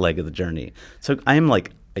next leg of the journey. So I'm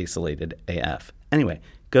like isolated AF. Anyway,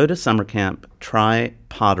 go to summer camp, try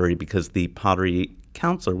pottery because the pottery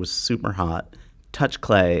counselor was super hot. Touch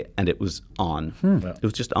clay, and it was on. It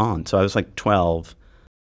was just on. So I was like 12,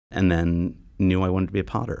 and then knew I wanted to be a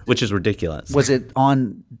potter, which is ridiculous. Was it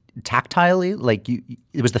on tactilely? Like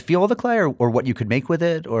it was the feel of the clay, or what you could make with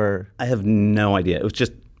it, or? I have no idea. It was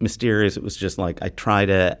just mysterious. It was just like I tried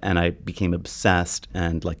it, and I became obsessed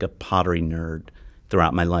and like a pottery nerd.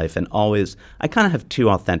 throughout my life, and always I kind of have two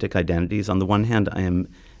authentic identities. On the one hand, I am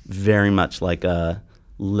very much like a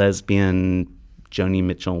lesbian Joni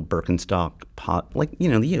Mitchell Birkenstock pot, like you,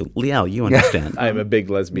 Liel, you understand. I'm a big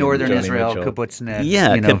lesbian. Northern Joni Israel, Mitchell. kibbutznik,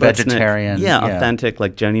 Kibbutznik. vegetarian. Yeah, authentic,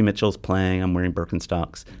 like Joni Mitchell's playing, I'm wearing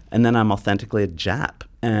Birkenstocks. And then I'm authentically a Jap.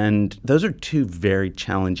 And those are two very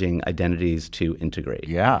challenging identities to integrate.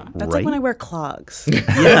 Yeah. That's right? like when I wear clogs.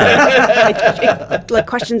 Yeah. It like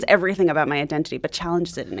questions everything about my identity, but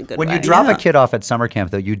challenges it in a good When way. you drop Yeah. a kid off at summer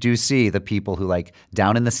camp, though, you do see the people who, like,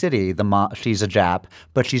 down in the city, she's a Jap,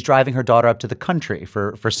 but she's driving her daughter up to the country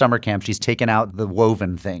for summer camp. She's taken out the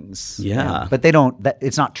woven things. Yeah. But they don't,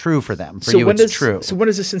 it's not true for them. For So you, when it's true. So when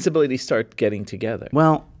does the sensibility start getting together?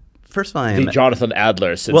 Well, first of all, I The am Jonathan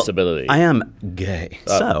Adler sensibility. I am gay.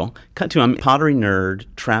 So, cut to I'm a pottery nerd,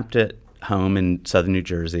 trapped at home in southern New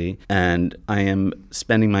Jersey, and I am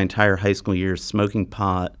spending my entire high school years smoking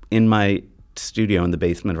pot in my studio in the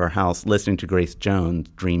basement of our house, listening to Grace Jones,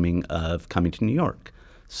 dreaming of coming to New York.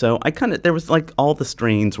 So there was like all the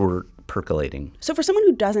strains were percolating. So for someone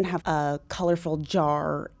who doesn't have a colorful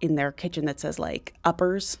jar in their kitchen that says like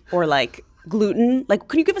uppers or like gluten, like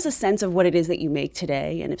could you give us a sense of what it is that you make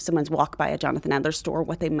today, and if someone's walked by a Jonathan Adler store,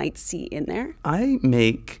 what they might see in there? I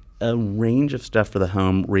make a range of stuff for the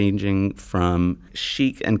home, ranging from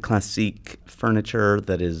chic and classique furniture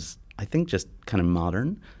that is, I think, just kind of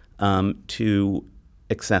modern, to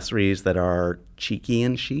accessories that are cheeky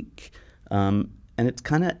and chic. And it's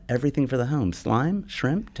kind of everything for the home. Slime,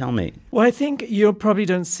 shrimp, tell me. Well, I think you probably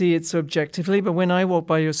don't see it so objectively, but when I walk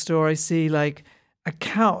by your store, I see like a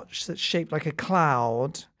couch that's shaped like a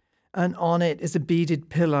cloud, and on it is a beaded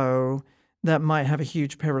pillow that might have a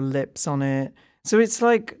huge pair of lips on it. So it's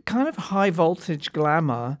like kind of high voltage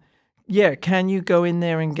glamour. Yeah, can you go in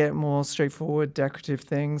there and get more straightforward decorative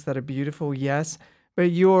things that are beautiful? Yes.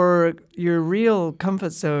 But your real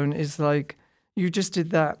comfort zone is like you just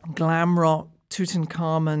did that glam rock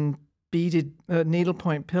Tutankhamun beaded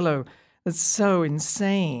needlepoint pillow. That's so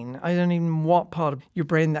insane. I don't even know what part of your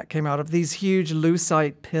brain that came out of. These huge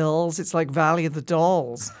lucite pills. It's like Valley of the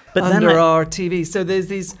Dolls But then under our TV. So there's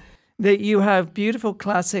these that you have beautiful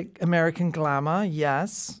classic American glamour,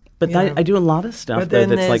 yes. But I do a lot of stuff But though then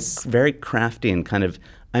that's there's- like very crafty and kind of.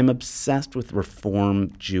 I'm obsessed with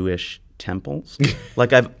Reform Jewish temples.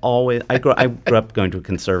 Like I grew up going to a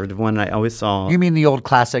conservative one. And I always saw. You mean the old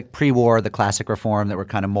classic pre-war, the classic Reform that were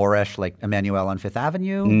kind of Moorish, like Emmanuel on Fifth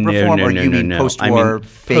Avenue No, Reform, no, or no, you no, mean no. post-war I mean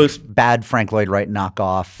fake bad Frank Lloyd Wright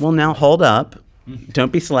knockoff? Well, now hold up.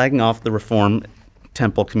 Don't be slagging off the Reform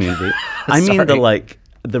temple community. I mean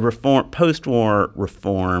the Reform post-war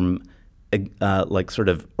Reform, like sort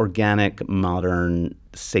of organic, modern,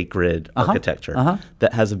 sacred architecture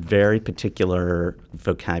that has a very particular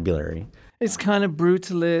vocabulary. It's kind of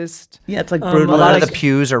brutalist. Yeah, it's like a brutal. lot of the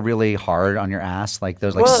pews are really hard on your ass, like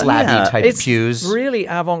those like Well, slabby yeah, type It's pews. really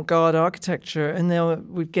avant-garde architecture, and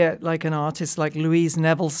we'd get like an artist like Louise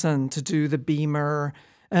Nevelson to do the Beamer,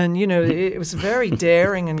 and it was very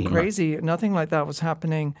daring and crazy. Nothing like that was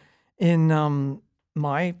happening in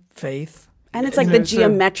my faith. And it's like the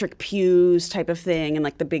geometric pews type of thing, and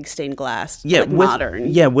like the big stained glass, like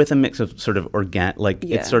modern. Yeah, with a mix of sort of organic,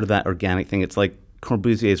 Yeah. it's sort of that organic thing. It's like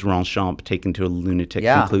Corbusier's Ronchamp taken to a lunatic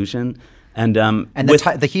Yeah. conclusion. And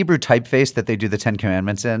the Hebrew typeface that they do the Ten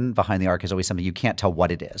Commandments in behind the ark is always something you can't tell what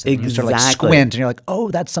it is. You sort of like Exactly. squint and you're like, oh,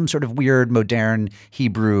 that's some sort of weird modern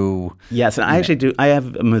Hebrew. yes, and I actually do. I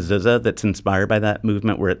have a mezuzah that's inspired by that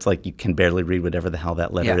movement, where it's like you can barely read whatever the hell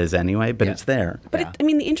that letter Yeah. is anyway, but it's there. But the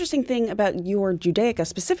interesting thing about your Judaica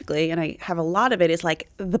specifically, and I have a lot of it, is like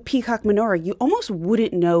the peacock menorah. You almost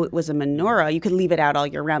wouldn't know it was a menorah. You could leave it out all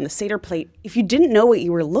year round. The Seder plate, if you didn't know what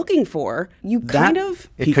you were looking for, you kind of...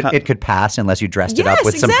 It could pass unless you dressed it Yes, up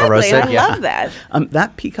with some exactly. corrosive. I love that.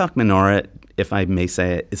 That peacock menorah, if I may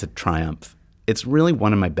say it, is a triumph. It's really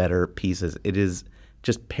one of my better pieces. It is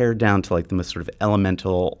just pared down to like the most sort of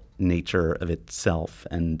elemental nature of itself,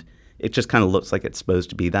 and it just kind of looks like it's supposed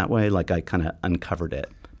to be that way. Like I kind of uncovered it.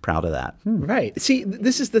 Proud of that. Right. See,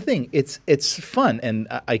 this is the thing. It's fun, and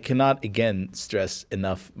I cannot again stress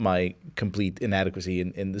enough my complete inadequacy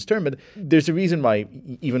in this term. But there's a reason why,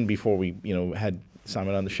 even before we had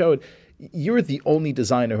Simon on the show, you're the only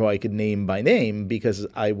designer who I could name by name, because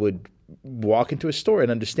I would walk into a store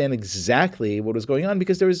and understand exactly what was going on,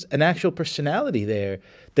 because there was an actual personality there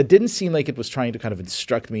that didn't seem like it was trying to kind of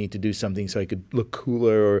instruct me to do something so I could look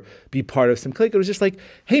cooler or be part of some clique. It was just like,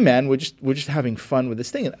 hey man, we're just having fun with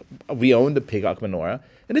this thing. And we own the peacock menorah,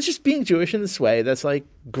 and it's just being Jewish in this way that's like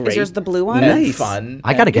great. Is yours the blue one? And Nice. fun.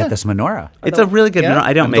 I got to and get this menorah. It's a really good Yeah. menorah.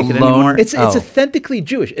 I don't I'm make the it lone- anymore. It's Oh. authentically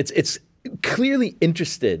Jewish. It's clearly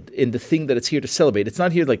interested in the thing that it's here to celebrate. It's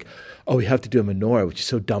not here like, oh, we have to do a menorah, which is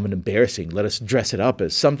so dumb and embarrassing. Let us dress it up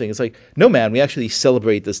as something. It's like, no, man, we actually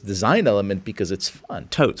celebrate this design element because it's fun.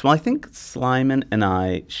 Totes. Well, I think Simon and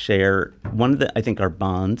I share one of the, I think our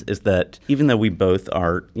bonds is that even though we both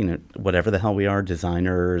are, whatever the hell we are,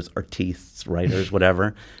 designers, artistes, writers,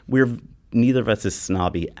 whatever, neither of us is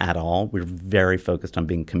snobby at all. We're very focused on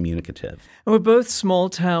being communicative. And we're both small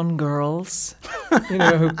town girls,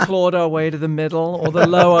 who clawed our way to the middle or the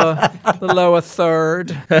lower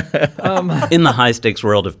third. In the high stakes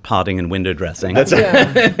world of potting and window dressing. That's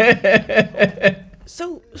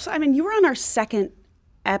So, Simon, you were on our second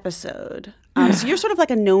episode. So you're sort of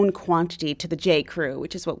like a known quantity to the J Crew,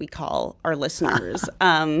 which is what we call our listeners.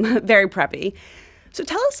 Very preppy. So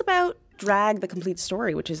tell us about Drag: The Complete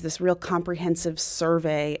Story, which is this real comprehensive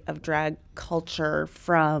survey of drag culture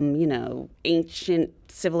from, ancient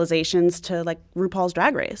civilizations to like RuPaul's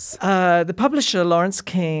Drag Race. The publisher, Lawrence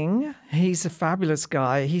King, he's a fabulous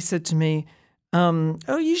guy. He said to me,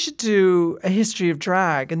 you should do a history of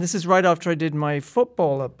drag. And this is right after I did my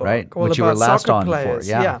footballer book. Right, all which about you were last soccer on players.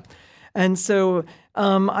 for, yeah. And so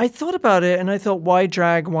I thought about it and I thought, why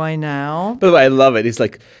drag, why now? By the way, I love it. He's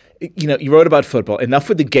like, you wrote about football. Enough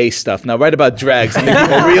with the gay stuff. Now write about drag. Something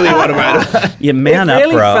people really want to write about. Yeah, man it up,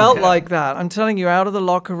 really bro. felt like that. I'm telling you, out of the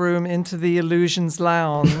locker room into the Illusions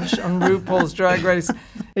Lounge on RuPaul's Drag Race,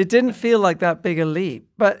 it didn't feel like that big a leap.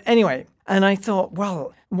 But anyway, and I thought,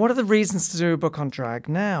 well, what are the reasons to do a book on drag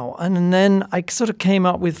now? And then I sort of came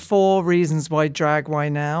up with 4 reasons why drag, why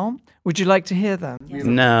now. Would you like to hear them?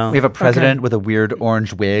 No. We have a president with a weird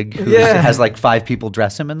orange wig who Yeah. has like 5 people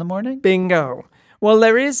dress him in the morning. Bingo. Well,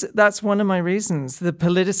 that's one of my reasons. The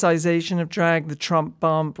politicization of drag, the Trump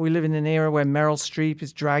bump. We live in an era where Meryl Streep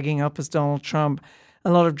is dragging up as Donald Trump.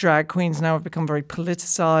 A lot of drag queens now have become very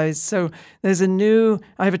politicized. So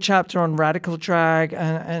I have a chapter on radical drag,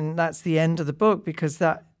 and that's the end of the book because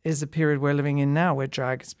that is a period we're living in now where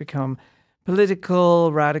drag has become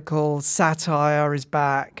political, radical, satire is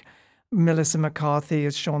back. Melissa McCarthy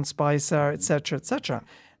as Sean Spicer, et cetera, et cetera.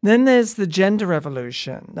 Then there's the gender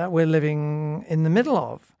revolution that we're living in the middle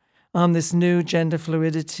of. This new gender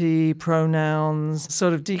fluidity, pronouns,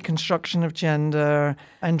 sort of deconstruction of gender,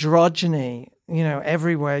 androgyny,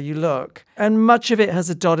 everywhere you look. And much of it has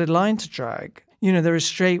a dotted line to drag. There are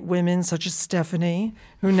straight women such as Stephanie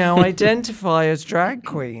who now identify as drag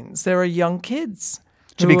queens. There are young kids.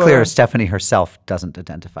 To be clear, Stephanie herself doesn't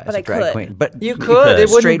identify as I a drag could. queen. But You could. It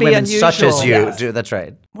wouldn't straight be women unusual. such as you Yes. do. That's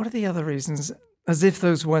right. What are the other reasons? As if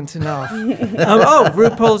those weren't enough.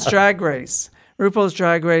 RuPaul's Drag Race. RuPaul's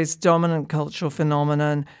Drag Race, dominant cultural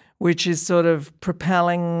phenomenon, which is sort of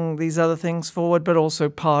propelling these other things forward, but also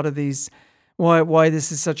part of these, why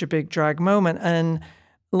this is such a big drag moment. And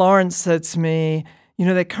Lawrence said to me,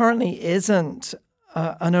 there currently isn't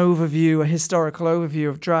an overview, a historical overview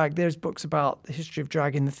of drag. There's books about the history of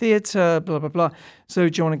drag in the theater, blah, blah, blah. So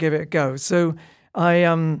do you want to give it a go? So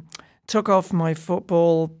I took off my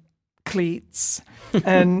football cleats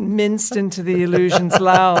and minced into the Illusions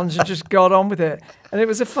Lounge and just got on with it. And it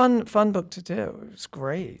was a fun book to do. It was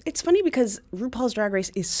great. It's funny because RuPaul's Drag Race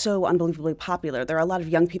is so unbelievably popular. There are a lot of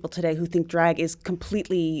young people today who think drag is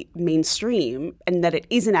completely mainstream and that it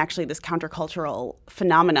isn't actually this countercultural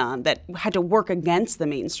phenomenon that had to work against the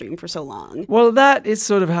mainstream for so long. Well, that is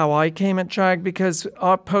sort of how I came at drag because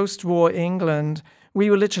our post-war England, we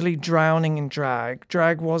were literally drowning in drag.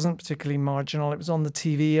 Drag wasn't particularly marginal. It was on the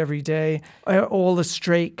TV every day. All the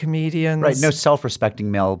straight comedians. Right. No self-respecting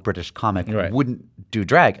male British comic Right. wouldn't do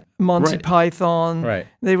drag. Monty Right. Python. Right.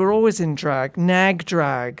 They were always in drag. Nag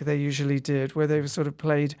drag, they usually did, where they were sort of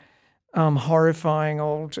played horrifying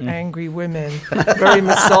old angry women, very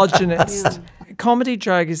misogynist. Comedy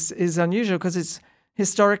drag is unusual because it's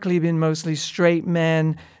historically been mostly straight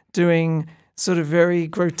men doing sort of very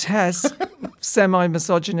grotesque,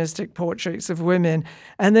 semi-misogynistic portraits of women.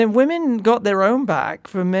 And then women got their own back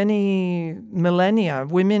for many millennia.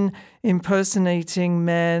 Women impersonating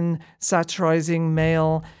men, satirizing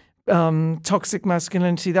male toxic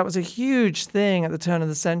masculinity. That was a huge thing at the turn of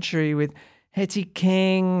the century with Hetty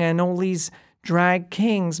King and all these drag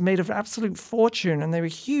kings made an absolute fortune. And they were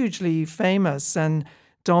hugely famous and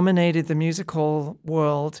dominated the musical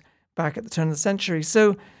world back at the turn of the century.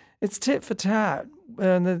 So it's tit for tat.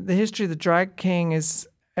 The history of the drag king is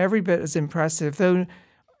every bit as impressive, though,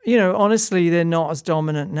 honestly, they're not as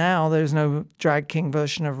dominant now. There's no drag king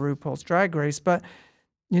version of RuPaul's Drag Race, but,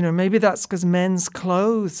 maybe that's because men's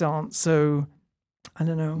clothes aren't so, I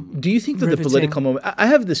don't know. Do you think that the riveting. political moment? I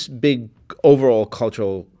have this big overall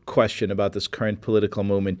cultural question about this current political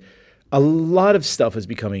moment. a lot of stuff is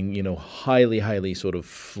becoming, highly, highly sort of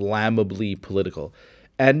flammably political.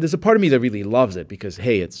 And there's a part of me that really loves it because,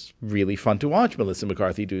 hey, it's really fun to watch Melissa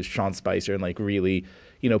McCarthy do Sean Spicer and really,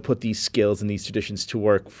 put these skills and these traditions to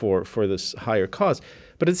work for this higher cause.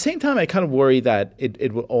 But at the same time, I kind of worry that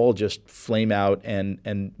it will all just flame out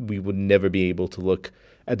and we would never be able to look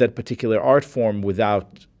at that particular art form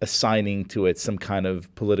without assigning to it some kind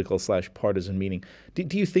of political/partisan meaning.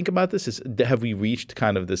 Do you think about this? Have we reached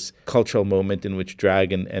kind of this cultural moment in which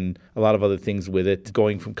drag and a lot of other things with it,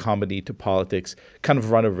 going from comedy to politics, kind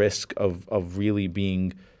of run a risk of really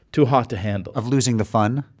being too hot to handle? Of losing the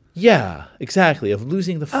fun? Yeah, exactly, of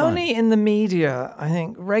losing the fun. Only in the media, I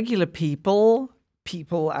think regular people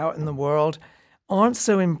out in the world, aren't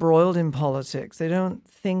so embroiled in politics. They don't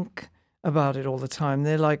think about it all the time.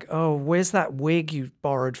 They're like, oh, where's that wig you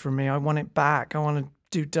borrowed from me? I want it back. I want to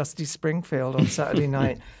do Dusty Springfield on Saturday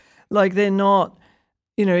night. Like, they're not,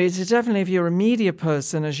 it's definitely, if you're a media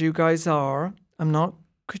person, as you guys are, I'm not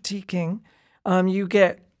critiquing, you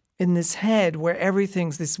get in this head where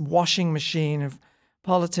everything's this washing machine of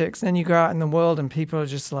politics. Then you go out in the world and people are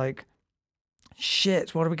just like,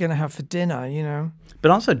 shit, what are we going to have for dinner, But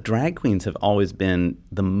also, drag queens have always been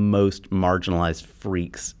the most marginalized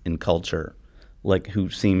freaks in culture, who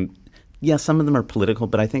seem, some of them are political,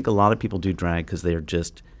 but I think a lot of people do drag because they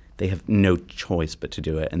have no choice but to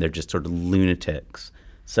do it, and they're just sort of lunatics.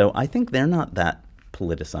 So I think they're not that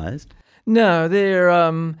politicized. No, they're,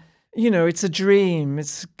 it's a dream.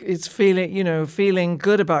 It's feeling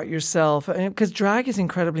good about yourself, because drag is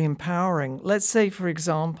incredibly empowering. Let's say, for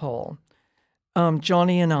example,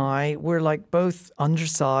 Johnny and I were both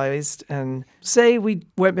undersized, and say we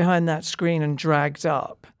went behind that screen and dragged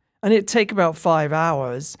up, and it'd take about 5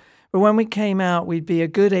 hours. But when we came out, we'd be a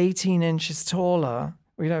good 18 inches taller.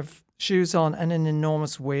 We'd have shoes on and an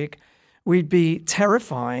enormous wig. We'd be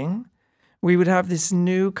terrifying. We would have this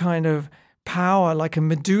new kind of power, like a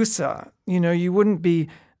Medusa. We'd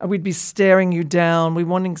be staring you down. We're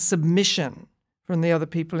wanting submission from the other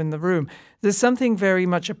people in the room. There's something very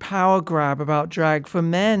much a power grab about drag for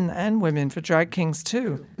men and women, for drag kings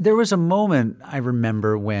too. There was a moment I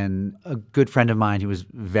remember when a good friend of mine who was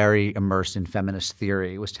very immersed in feminist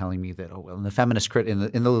theory was telling me that,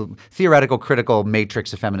 in the theoretical critical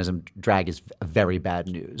matrix of feminism, drag is very bad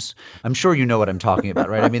news. I'm sure you know what I'm talking about,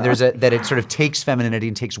 right? I mean, that it sort of takes femininity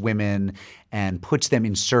and takes women and puts them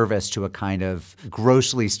in service to a kind of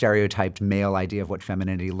grossly stereotyped male idea of what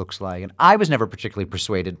femininity looks like. And I was never particularly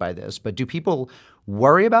persuaded by this, but do people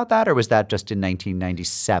worry about that, or was that just in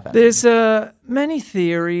 1997? There's many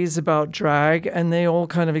theories about drag, and they all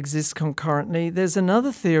kind of exist concurrently. There's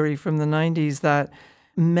another theory from the 90s that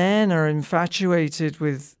men are infatuated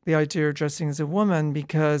with the idea of dressing as a woman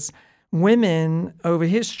because women over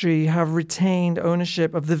history have retained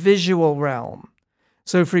ownership of the visual realm.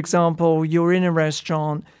 So, for example, you're in a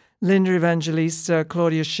restaurant, Linda Evangelista,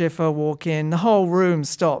 Claudia Schiffer walk in, the whole room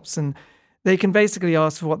stops, and they can basically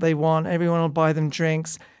ask for what they want. Everyone will buy them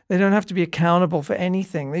drinks. They don't have to be accountable for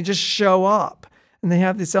anything. They just show up, and they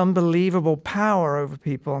have this unbelievable power over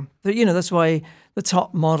people. That's why the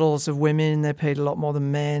top models of women, they're paid a lot more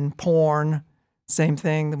than men. Porn, same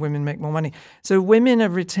thing. The women make more money. So women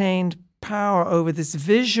have retained power over this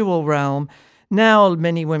visual realm. Now,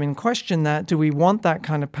 many women question that. Do we want that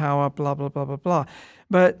kind of power? Blah, blah, blah, blah, blah.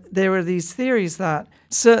 But there are these theories that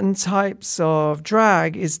certain types of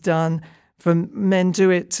drag is done for men do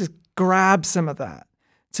it to grab some of that,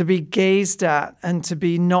 to be gazed at and to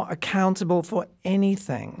be not accountable for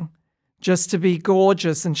anything, just to be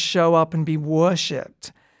gorgeous and show up and be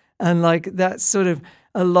worshipped. And that's sort of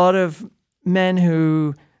a lot of men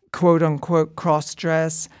who quote unquote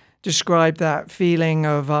cross-dress describe that feeling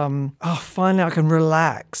of, finally I can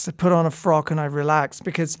relax. I put on a frock and I relax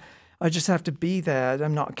because I just have to be there.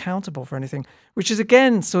 I'm not accountable for anything, which is,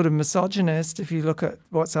 again, sort of misogynist if you look at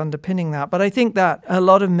what's underpinning that. But I think that a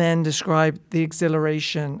lot of men describe the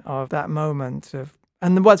exhilaration of that moment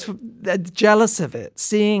and what's jealous of it,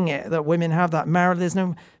 seeing it, that women have that. There's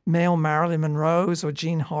no male Marilyn Monroes or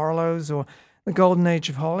Jean Harlows, or the golden age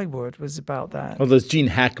of Hollywood was about that. Well, there's Gene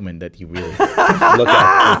Hackman that you really look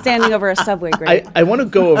at. Standing over a subway grate. I want to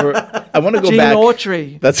go over. I want to go Gene back.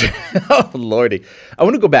 Autry. That's oh lordy. I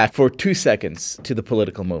want to go back for 2 seconds to the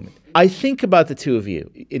political moment. I think about the two of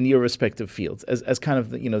you in your respective fields as kind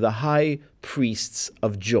of the high priests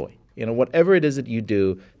of joy. Whatever it is that you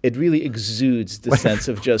do, it really exudes the sense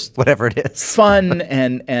of just whatever it is, fun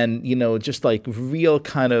and just like real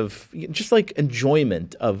kind of just like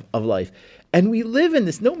enjoyment of life. And we live in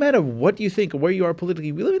this, no matter what you think or where you are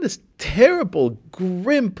politically, we live in this terrible,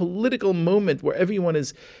 grim political moment where everyone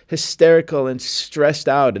is hysterical and stressed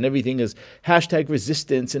out and everything is hashtag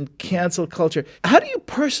resistance and cancel culture. How do you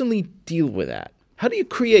personally deal with that? How do you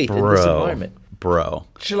create in this environment? Bro.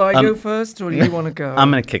 Shall I go first, or do you want to go?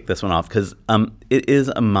 I'm going to kick this one off because it is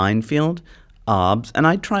a minefield. And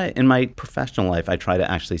I try, in my professional life, I try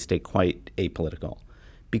to actually stay quite apolitical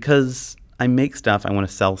because I make stuff, I want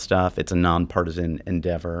to sell stuff. It's a nonpartisan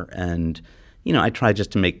endeavor. And, I try just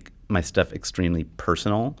to make my stuff extremely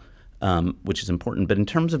personal, which is important. But in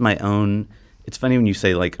terms of my own, it's funny when you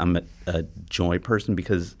say, like, I'm a joy person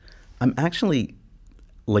because I'm actually,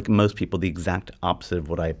 like most people, the exact opposite of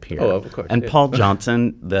what I appear. Oh, of course. And yeah. Paul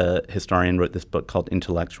Johnson, the historian, wrote this book called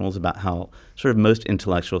Intellectuals about how sort of most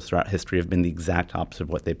intellectuals throughout history have been the exact opposite of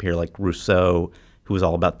what they appear. Like Rousseau, who was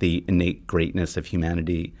all about the innate greatness of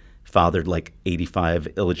humanity, fathered like 85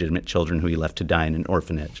 illegitimate children who he left to die in an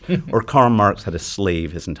orphanage. Or Karl Marx had a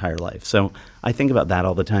slave his entire life. So I think about that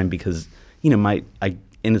all the time because, in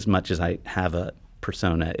as much as I have a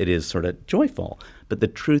persona, it is sort of joyful. But the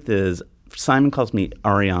truth is, Simon calls me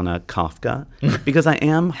Ariana Kafka because I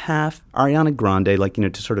am half Ariana Grande. Like,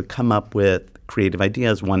 to sort of come up with creative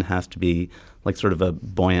ideas, one has to be like sort of a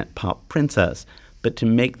buoyant pop princess. But to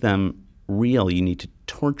make them real, you need to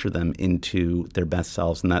torture them into their best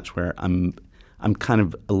selves. And that's where I'm kind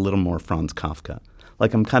of a little more Franz Kafka.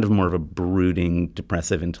 Like, I'm kind of more of a brooding,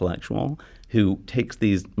 depressive intellectual who takes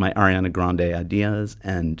my Ariana Grande ideas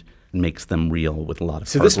and makes them real with a lot of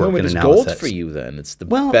So hard this work moment and is analysis. gold for you then. It's the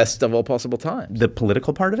best of all possible times. The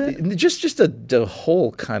political part of it? Just the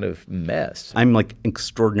whole kind of mess. I'm like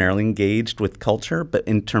extraordinarily engaged with culture, but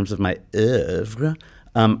in terms of my oeuvre,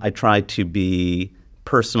 I try to be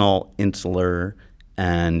personal, insular,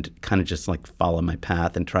 and kind of just like follow my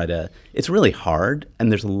path and try to. It's really hard, and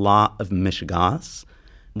there's a lot of mishigas.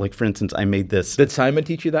 Like, for instance, I made this. Did Simon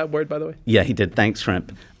teach you that word, by the way? Yeah, he did. Thanks,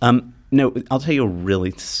 Shrimp. No, I'll tell you a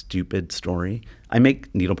really stupid story. I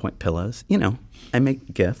make needlepoint pillows. I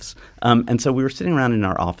make gifts. And so we were sitting around in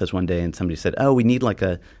our office one day and somebody said, oh, we need like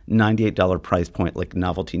a $98 price point, like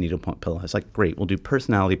novelty needlepoint pillow. I was like, great, we'll do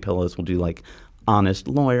personality pillows. We'll do like honest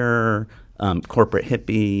lawyer, corporate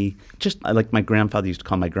hippie. Just like my grandfather used to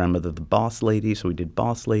call my grandmother the boss lady. So we did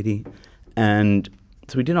boss lady. And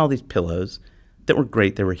so we did all these pillows that were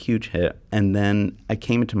great. They were a huge hit. And then I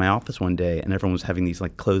came into my office one day and everyone was having these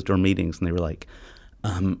like closed door meetings and they were like,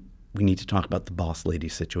 we need to talk about the boss lady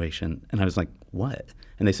situation. And I was like, what?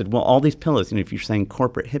 And they said, well, all these pillows, if you're saying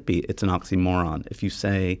corporate hippie, it's an oxymoron. If you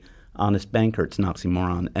say honest banker, it's an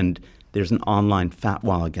oxymoron. And there's an online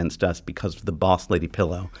fatwa against us because of the boss lady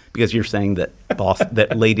pillow, because you're saying that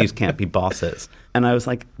that ladies can't be bosses. And I was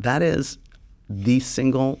like, that is the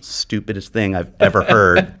single stupidest thing I've ever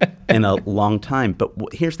heard in a long time. But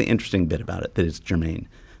here's the interesting bit about it that is germane.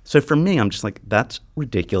 So for me, I'm just like, that's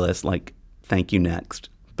ridiculous. Like, thank you, next.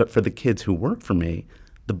 But for the kids who work for me,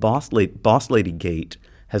 the boss lady gate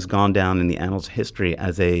has gone down in the annals of history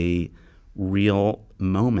as a real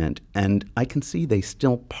moment. And I can see they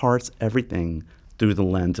still parse everything through the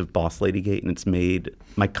lens of boss lady gate, and it's made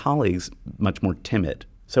my colleagues much more timid.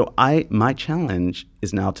 So my challenge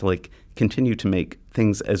is now to like continue to make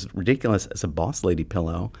things as ridiculous as a boss lady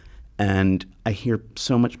pillow. And I hear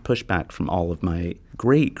so much pushback from all of my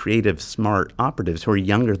great, creative, smart operatives who are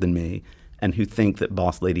younger than me and who think that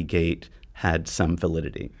boss lady gate had some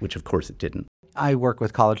validity, which of course it didn't. I work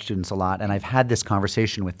with college students a lot, and I've had this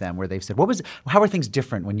conversation with them where they've said, how are things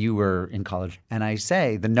different when you were in college? And I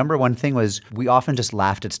say the number one thing was we often just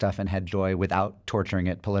laughed at stuff and had joy without torturing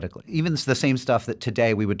it politically. Even the same stuff that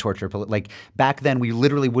today we would torture. Like back then, we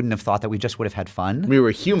literally wouldn't have thought that. We just would have had fun. We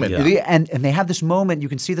were human. Yeah. And they have this moment, you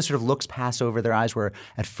can see the sort of looks pass over their eyes where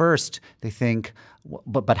at first they think,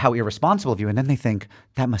 but how irresponsible of you. And then they think,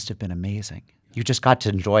 that must have been amazing. You just got to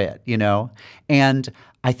enjoy it, And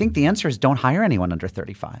I think the answer is don't hire anyone under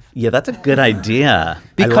 35. Yeah, that's a good idea.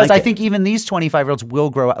 Because I like it. think even these 25-year-olds will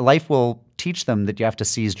grow up. Life will teach them that you have to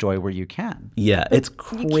seize joy where you can. Yeah, it's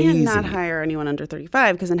crazy. You cannot hire anyone under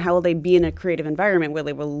 35 because then how will they be in a creative environment where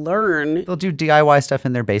they will learn? They'll do DIY stuff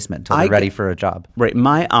in their basement until they're ready for a job. Right.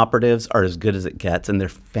 My operatives are as good as it gets, and they're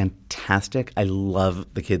fantastic. I love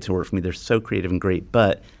the kids who work for me. They're so creative and great,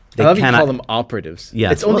 but they I love cannot you call them operatives.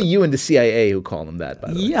 Yeah, It's only you and the CIA who call them that, by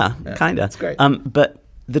the way. Yeah, kind of. That's great. But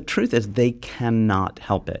the truth is they cannot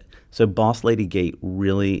help it. So Boss Lady Gate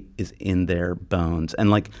really is in their bones. And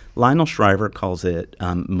like Lionel Shriver calls it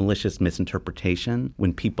malicious misinterpretation,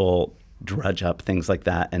 when people drudge up things like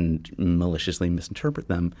that and maliciously misinterpret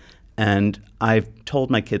them. And I've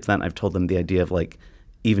told my kids that, and I've told them the idea of like,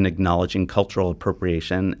 even acknowledging cultural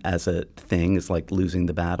appropriation as a thing is like losing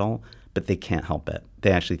the battle, but they can't help it.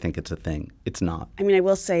 They actually think it's a thing. It's not. I mean, I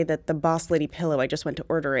will say that the Boss Lady pillow, I just went to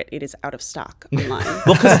order it. It is out of stock online.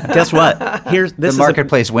 Well, because guess what? This The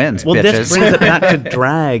marketplace wins, Well, bitches. this brings it back to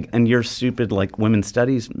drag and your stupid like women's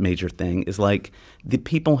studies major thing is like the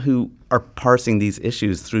people who are parsing these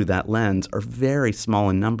issues through that lens are very small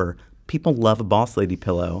in number. People love a Boss Lady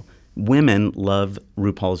pillow. Women love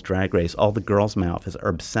RuPaul's Drag Race. All the girls' mouths are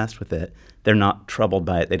obsessed with it. They're not troubled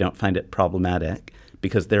by it. They don't find it problematic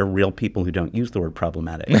because they're real people who don't use the word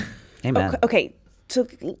problematic. Amen. Okay, to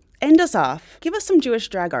end us off, give us some Jewish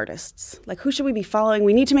drag artists. Like, who should we be following?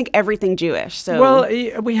 We need to make everything Jewish. So, Well,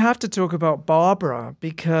 we have to talk about Barbara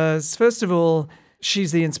because, first of all,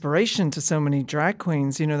 she's the inspiration to so many drag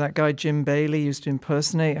queens. You know, that guy Jim Bailey used to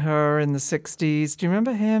impersonate her in the 60s. Do you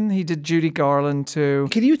remember him? He did Judy Garland too.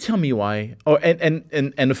 Can you tell me why? Oh, and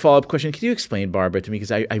a follow-up question. Can you explain Barbara to me?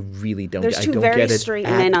 Because I really don't there's I two don't very get it straight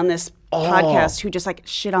at men on this podcast who just like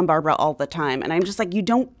shit on Barbara all the time. And I'm just like, you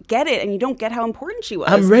don't get it and you don't get how important she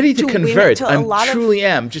was. I'm ready to women, convert. to a lot I truly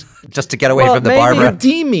am. Just to get away Well, from the maybe Barbara.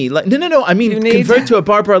 Redeem me. Like, no. I mean, You need- convert to a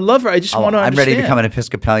Barbara lover. I just want to I'm understand. ready to become an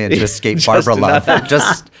Episcopalian to escape Just Barbara to love. not-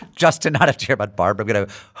 just to not have to hear about Barbara. I'm going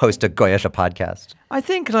to host a Goyesha podcast. I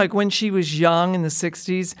think like when she was young in the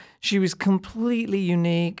 60s, she was completely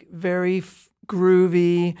unique, very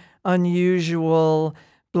groovy, unusual,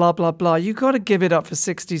 blah, blah, blah. You got to give it up for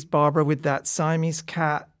 60s Barbara with that Siamese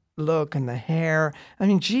cat look and the hair. I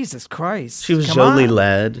mean, Jesus Christ. She was come Jolie on.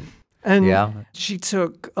 led. And Yeah. she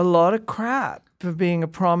took a lot of crap for being a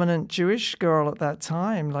prominent Jewish girl at that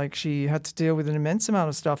time. Like, she had to deal with an immense amount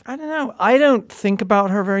of stuff. I don't know. I don't think about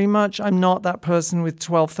her very much. I'm not that person with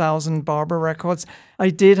 12,000 Barbara records. I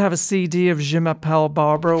did have a CD of Je m'appelle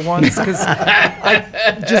Barbara once because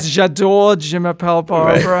I just j'adore Je m'appelle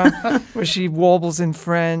Barbara, where she warbles in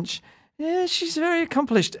French. Yeah, she's very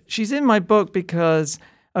accomplished. She's in my book because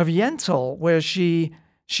of Yentl, where she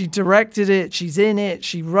directed it, she's in it,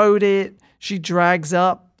 she wrote it, she drags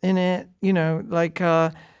up in it, you know, like,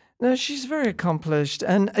 no, she's very accomplished.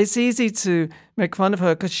 And it's easy to make fun of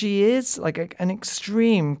her because she is like an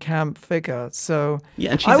extreme camp figure. So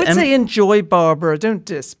Yeah, and I would she's say enjoy Barbara, don't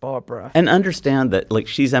diss Barbara. And understand that like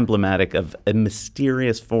she's emblematic of a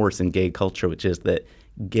mysterious force in gay culture, which is that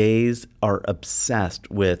gays are obsessed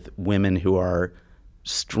with women who are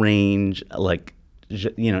strange, like,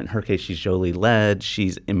 you know, in her case, she's Jolie led,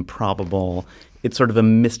 she's improbable. It's sort of a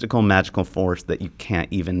mystical, magical force that you can't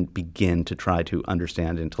even begin to try to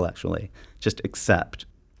understand intellectually. Just accept.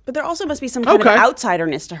 But there also must be some kind Okay. of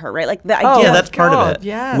outsiderness to her, right? Like the idea. Oh, Yeah, my that's part of God, it.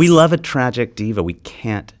 yes. We love a tragic diva. We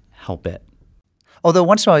can't help it. Although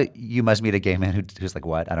once in a while you must meet a gay man who's like,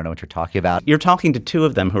 what? I don't know what you're talking about. You're talking to two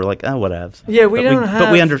of them who are like, oh, whatevs. Yeah, we But don't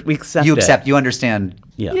But we have- we accept You it. accept, you understand.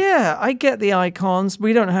 Yeah. Yeah, I get the icons.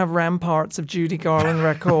 We don't have ramparts of Judy Garland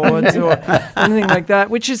records or anything like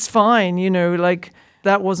that, which is fine. You know, like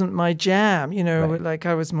that wasn't my jam. You know, like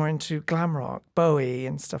I was more into glam rock, Bowie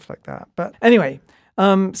and stuff like that. But anyway,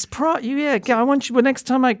 I want you. Well, next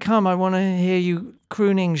time I come, I want to hear you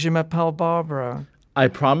crooning Je m'appelle Barbara. I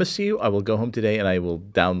promise you, I will go home today and I will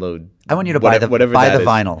download. I want you to buy the whatever that is.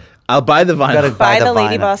 vinyl. I'll buy the vinyl. gotta Buy the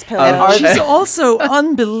Lady vinyl. Boss pillow. And She's also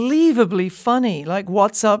unbelievably funny. Like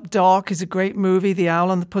What's Up, Doc is a great movie. The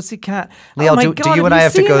Owl and the Pussycat. Leo, oh my do God, you and I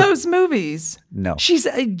have to seen go- those movies? No. She's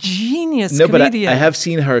a genius No, but comedian. I have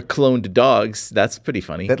seen her cloned dogs. That's pretty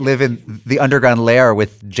funny. that live in the underground lair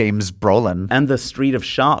with James Brolin. And the street of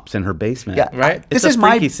shops in her basement. Yeah, Right? It's This a is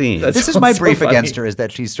my freaky scene. This is sounds my so brief funny. against her is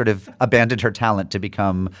that she's sort of abandoned her talent to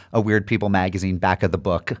become a Weird People magazine back of the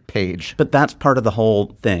book page. But that's part of the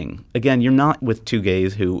whole thing. Again, you're not with two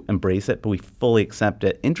gays who embrace it, but we fully accept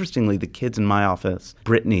it. Interestingly, the kids in my office,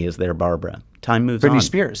 Brittany is their Barbara. Time moves on. Britney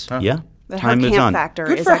Spears. Yeah. her Time moves camp on. factor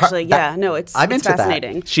Good is for her. actually, yeah, no, it's I'm into that.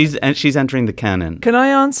 fascinating. She's entering the canon. Can I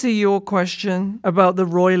answer your question about the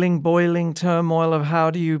roiling, boiling turmoil of how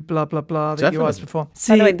do you blah, blah, blah that you Definitely. asked before?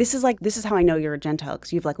 By the way, See, this is how I know you're a Gentile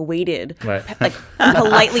because you've like waited, Right. like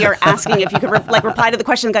politely are asking if you could reply to the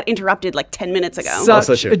question that got interrupted like 10 minutes ago. Also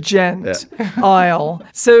such true. a gent aisle.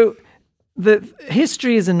 So the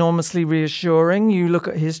history is enormously reassuring. You look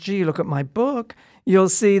at history, you look at my book, you'll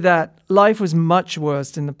see that life was much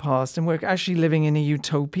worse in the past and we're actually living in a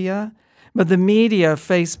utopia. But the media,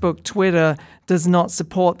 Facebook, Twitter, does not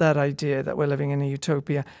support that idea that we're living in a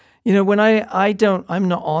utopia. You know, when I'm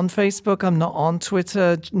not on Facebook, I'm not on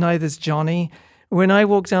Twitter, neither's Johnny. When I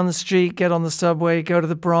walk down the street, get on the subway, go to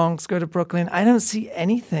the Bronx, go to Brooklyn, I don't see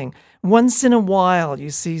anything. Once in a while, you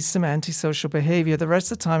see some antisocial behavior. The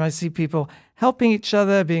rest of the time, I see people helping each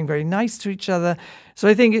other, being very nice to each other. So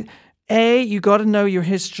I think You got to know your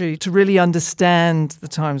history to really understand the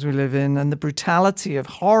times we live in and the brutality of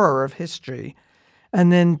horror of history.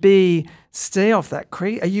 And then B, stay off that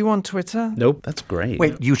Are you on Twitter? Nope. That's great.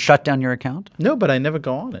 Wait, you shut down your account? No, but I never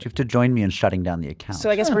go on it. You have to join me in shutting down the account. So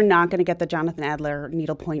I guess we're not going to get the Jonathan Adler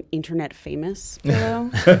needlepoint internet famous photo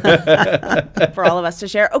for all of us to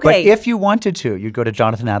share. But Okay. if you wanted to, you'd go to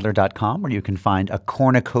jonathanadler.com where you can find a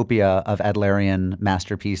cornucopia of Adlerian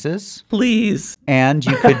masterpieces. Please. And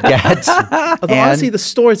you could get... Although honestly, the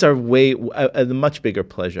stores are way a much bigger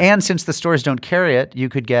pleasure. And since the stores don't carry it, you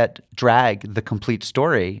could get Drag, the complete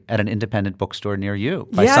story, at an independent bookstore near you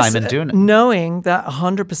by Simon Doonan. Knowing that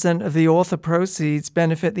 100% of the author proceeds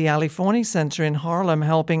benefit the Ali Forney Center in Harlem,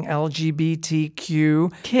 helping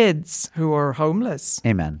LGBTQ kids who are homeless.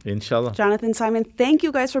 Amen. Inshallah. Jonathan, Simon, thank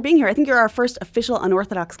you guys for being here. I think you're our first official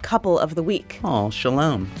unorthodox couple of the week. Oh,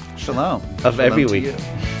 shalom. Shalom. Of every Shalom to week. you.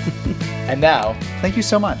 And now, Thank you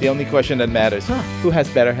so much. the only question that matters. Who has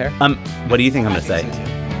better hair? What do you think I'm going to say?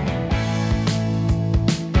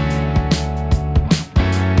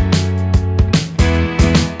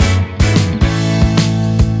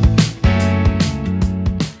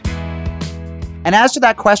 And as to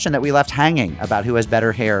that question that we left hanging about who has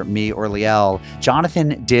better hair, me or Liel,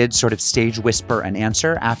 Jonathan did sort of stage whisper an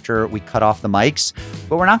answer after we cut off the mics,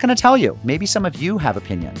 but we're not going to tell you. Maybe some of you have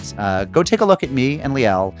opinions. Go take a look at me and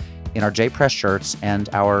Liel in our J-Press shirts and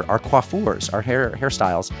our coiffures, our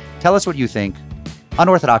hairstyles. Tell us what you think.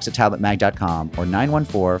 Unorthodox@tabletmag.com or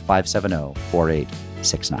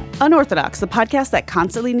 914-570-4869. Unorthodox, the podcast that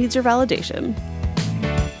constantly needs your validation.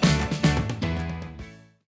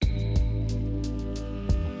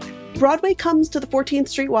 Broadway comes to the 14th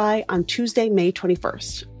Street Y on Tuesday, May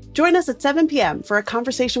 21st. Join us at 7 p.m. for a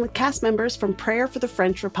conversation with cast members from Prayer for the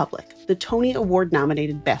French Republic, the Tony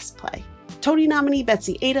Award-nominated Best Play. Tony nominee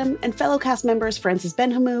Betsy Adom and fellow cast members Frances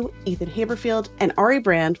Benhamou, Ethan Haberfield, and Ari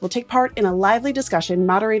Brand will take part in a lively discussion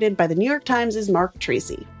moderated by the New York Times' Mark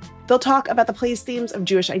Tracy. They'll talk about the play's themes of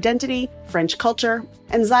Jewish identity, French culture,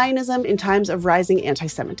 and Zionism in times of rising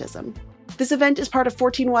anti-Semitism. This event is part of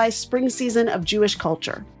 14Y's spring season of Jewish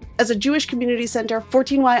culture. As a Jewish community center,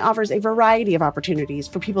 14Y offers a variety of opportunities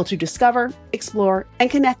for people to discover, explore,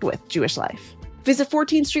 and connect with Jewish life. Visit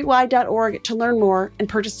 14streety.org to learn more and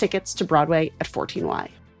purchase tickets to Broadway at 14Y.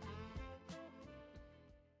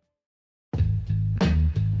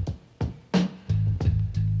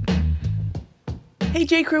 Hey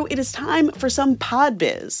J Crew, it is time for some pod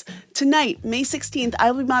biz. Tonight, May 16th, I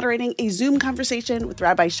will be moderating a Zoom conversation with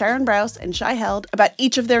Rabbi Sharon Brous and Shai Held about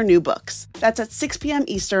each of their new books. That's at 6 p.m.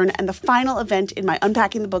 Eastern and the final event in my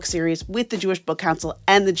Unpacking the Book series with the Jewish Book Council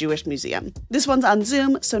and the Jewish Museum. This one's on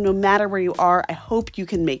Zoom, so no matter where you are, I hope you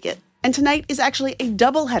can make it. And tonight is actually a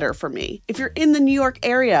doubleheader for me. If you're in the New York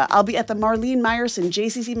area, I'll be at the Marlene Meyerson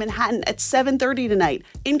JCC Manhattan at 7:30 tonight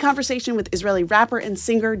in conversation with Israeli rapper and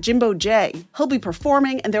singer Jimbo J. He'll be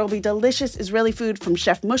performing, and there will be delicious Israeli food from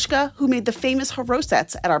Chef Mushka, who made the famous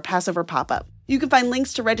harosets at our Passover pop-up. You can find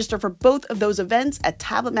links to register for both of those events at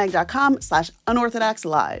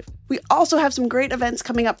tabletmag.com/unorthodoxlive. We also have some great events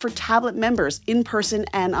coming up for Tablet members in person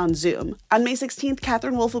and on Zoom. On May 16th,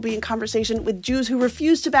 Catherine Wolf will be in conversation with Jews who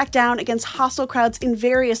refuse to back down against hostile crowds in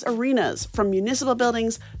various arenas, from municipal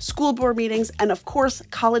buildings, school board meetings, and of course,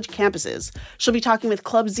 college campuses. She'll be talking with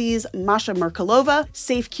Club Z's Masha Merkalova,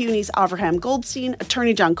 Safe CUNY's Avraham Goldstein,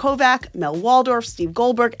 attorney John Kovac, Mel Waldorf, Steve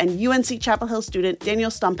Goldberg, and UNC Chapel Hill student Daniel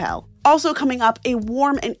Stumpel. Also coming up, a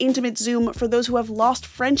warm and intimate Zoom for those who have lost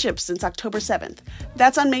friendships since October 7th.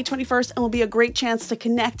 That's on May 21st and will be a great chance to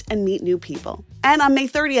connect and meet new people. And on May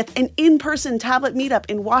 30th, an in-person Tablet meetup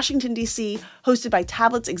in Washington, D.C., hosted by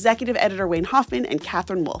Tablet's executive editor Wayne Hoffman and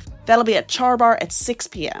Catherine Wolf. That'll be at Char Bar at 6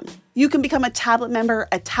 p.m. You can become a Tablet member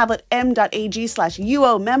at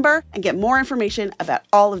tabletm.ag/UO member and get more information about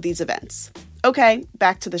all of these events. Okay,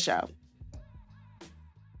 back to the show.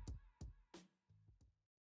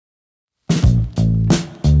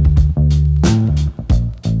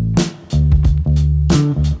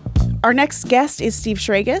 Our next guest is Steve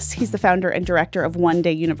Schragis. He's the founder and director of One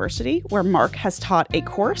Day University, where Mark has taught a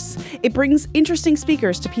course. It brings interesting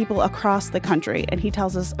speakers to people across the country, and he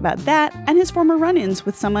tells us about that and his former run-ins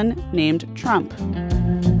with someone named Trump.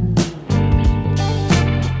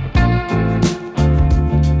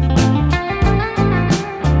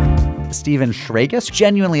 Stephen Schragus.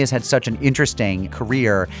 Genuinely has had such an interesting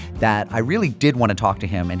career that I really did want to talk to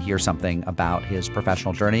him and hear something about his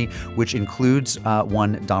professional journey, which includes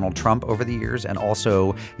one Donald Trump over the years and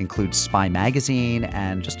also includes Spy Magazine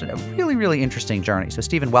and just a really, really interesting journey. So,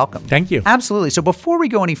 Stephen, welcome. Thank you. Absolutely. So before we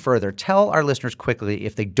go any further, tell our listeners quickly,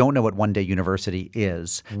 if they don't know what One Day University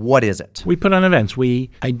is, what is it? We put on events.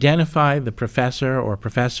 We identify the professor or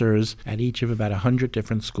professors at each of about 100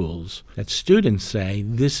 different schools that students say,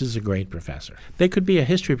 this is a great professor. They could be a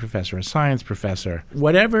history professor, a science professor.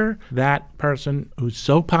 Whatever that person who's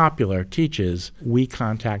so popular teaches, we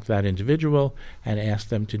contact that individual and ask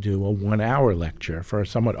them to do a 1-hour lecture for a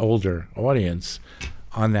somewhat older audience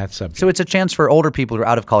on that subject. So it's a chance for older people who are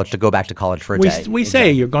out of college to go back to college for a day. We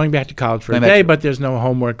say you're going back to college for a day, but there's no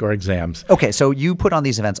homework or exams. Okay, so you put on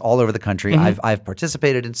these events all over the country. I've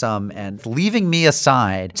participated in some, and leaving me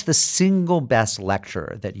aside, it's the single best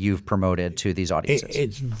lecture that you've promoted to these audiences.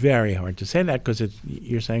 It's very hard to say that because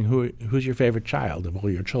you're saying who's your favorite child of all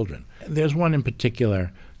your children. There's one in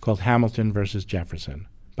particular called Hamilton versus Jefferson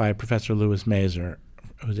by Professor Louis Mazer,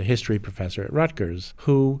 who's a history professor at Rutgers,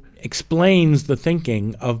 who explains the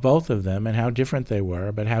thinking of both of them and how different they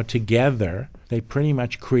were, but how together they pretty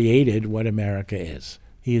much created what America is.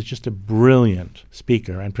 He is just a brilliant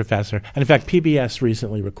speaker and professor. And in fact, PBS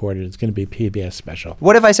recently recorded, it's going to be a PBS special.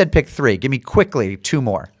 What if I said pick 3? Give me quickly 2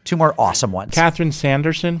 more. 2 more awesome ones. Catherine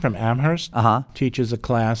Sanderson from Amherst teaches a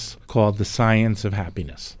class called The Science of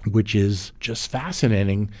Happiness, which is just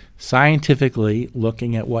fascinating, scientifically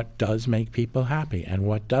looking at what does make people happy and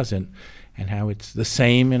what doesn't, and how it's the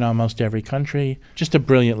same in almost every country. Just a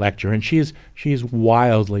brilliant lecture, and she's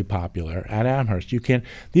wildly popular at Amherst.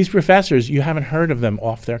 These professors, you haven't heard of them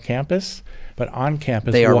off their campus, but on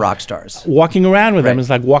campus they are rock stars. Walking around with them is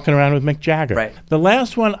like walking around with Mick Jagger. Right. The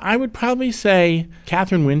last one, I would probably say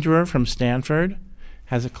Catherine Winterer from Stanford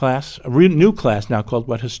has a class, a new class now called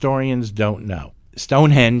What Historians Don't Know.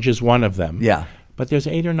 Stonehenge is one of them. Yeah. But there's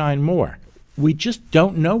 8 or 9 more. We just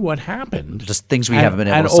don't know what happened. Just things we haven't been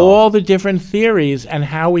able to solve. And all the different theories and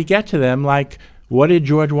how we get to them, like what did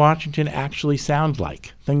George Washington actually sound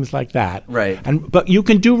like? Things like that. Right. But you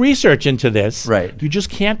can do research into this. Right. You just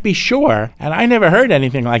can't be sure. And I never heard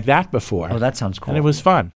anything like that before. Oh, that sounds cool. And it was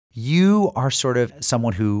fun. You are sort of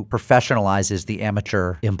someone who professionalizes the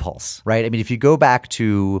amateur impulse, right? I mean, if you go back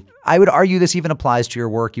to, I would argue this even applies to your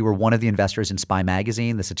work. You were one of the investors in Spy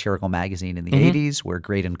Magazine, the satirical magazine in the 80s, where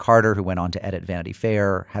Graydon Carter, who went on to edit Vanity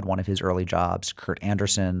Fair, had one of his early jobs, Kurt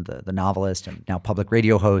Anderson, the novelist and now public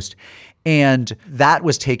radio host. And that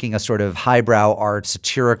was taking a sort of highbrow art,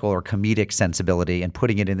 satirical or comedic sensibility and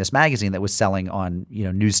putting it in this magazine that was selling on,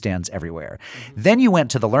 newsstands everywhere. Then you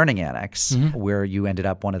went to the Learning Annex, where you ended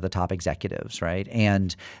up one of the top executives, right?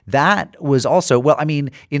 And that was also, well, I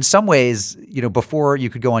mean, in some ways, before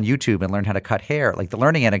you could go on YouTube and learn how to cut hair, like the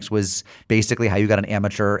Learning Annex was basically how you got an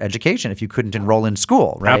amateur education if you couldn't enroll in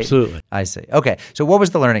school, right? Absolutely. I see. Okay. So what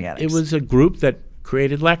was the Learning Annex? It was a group that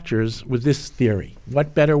created lectures with this theory.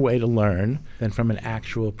 What better way to learn than from an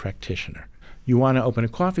actual practitioner? You want to open a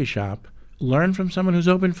coffee shop, learn from someone who's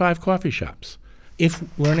opened 5 coffee shops. If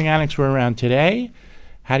Learning Annex were around today,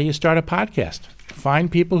 how do you start a podcast? Find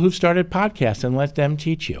people who've started podcasts and let them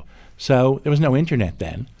teach you. So there was no internet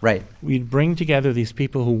then. Right. We'd bring together these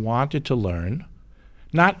people who wanted to learn,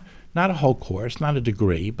 not a whole course, not a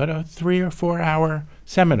degree, but a 3 or 4 hour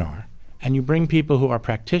seminar. And you bring people who are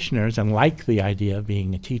practitioners and like the idea of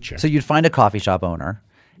being a teacher. So you'd find a coffee shop owner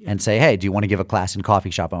and say, hey, do you want to give a class in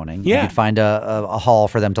coffee shop owning? Yeah. You'd find a hall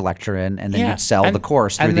for them to lecture in, and then you'd sell the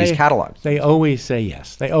course through these catalogs. They always say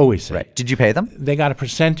yes. They always say. Right. Did you pay them? They got a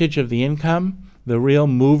percentage of the income. The real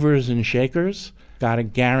movers and shakers got a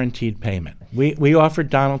guaranteed payment. We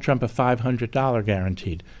offered Donald Trump a $500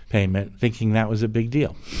 guaranteed payment, thinking that was a big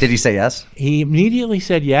deal. Did he say yes? He immediately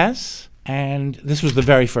said yes. And this was the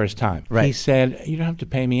very first time. Right. He said, you don't have to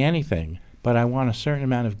pay me anything, but I want a certain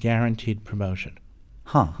amount of guaranteed promotion.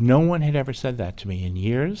 Huh. No one had ever said that to me in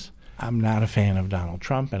years. I'm not a fan of Donald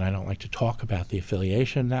Trump, and I don't like to talk about the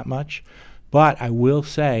affiliation that much. But I will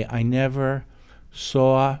say I never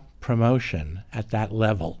saw promotion at that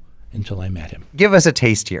level until I met him. Give us a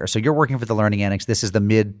taste here. So you're working for the Learning Annex. This is the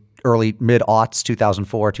mid-aughts,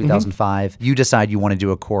 2004, 2005. You decide you want to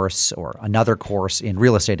do a course or another course in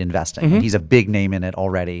real estate investing. He's a big name in it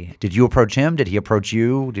already. Did you approach him? Did he approach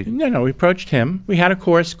you? No, we approached him. We had a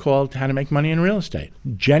course called How to Make Money in Real Estate.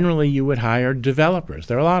 Generally, you would hire developers.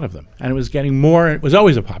 There are a lot of them. And it was getting more. It was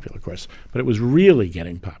always a popular course, but it was really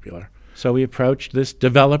getting popular So we approached this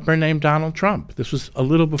developer named Donald Trump. This was a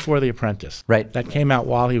little before The Apprentice. Right. That came out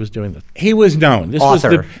while he was doing this. He was known. This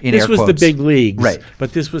Author, in this air was the quotes. big leagues. Right.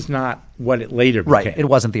 But this was not what it later became. Right. It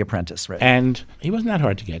wasn't The Apprentice, right? And he wasn't that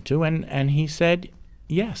hard to get to. And he said,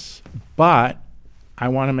 yes, but I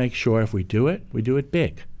want to make sure if we do it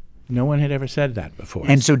big. No one had ever said that before.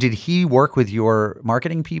 And so did he work with your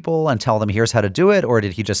marketing people and tell them, here's how to do it? Or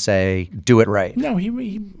did he just say, do it right? No, he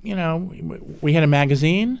we had a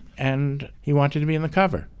magazine, and he wanted to be in the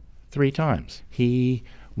cover 3 times. He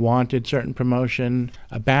wanted certain promotion,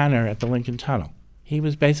 a banner at the Lincoln Tunnel. He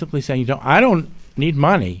was basically saying, I don't need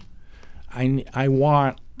money. I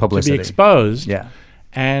want Publicity. to be exposed. Yeah.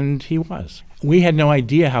 And he was. We had no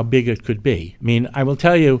idea how big it could be. I mean, I will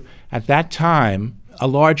tell you, at that time, a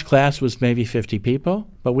large class was maybe 50 people,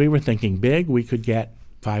 but we were thinking big. We could get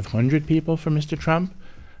 500 people for Mr. Trump,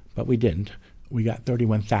 but we didn't. We got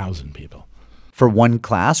 31,000 people. For one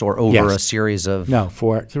class or over Yes. a series of No,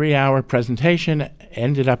 for a 3-hour presentation,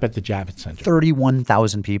 ended up at the Javits Center.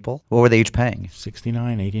 31,000 people? What were they each paying?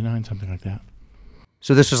 69, 89, something like that.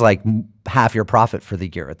 So this was like half your profit for the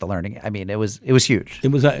year at the Learning. I mean, it was huge. It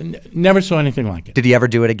was never saw anything like it. Did he ever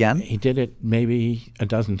do it again? He did it maybe a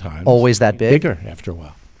dozen times. Always that big? Bigger after a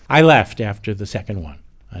while. I left after the second one.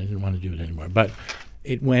 I didn't want to do it anymore. But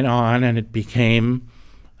it went on, and it became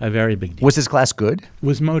a very big deal. Was his class good? It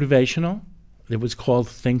was motivational. It was called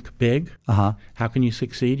Think Big. Uh-huh. How can you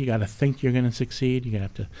succeed? You got to think you're going to succeed. You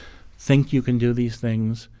have to think you can do these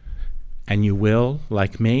things, and you will,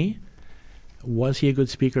 like me. Was he a good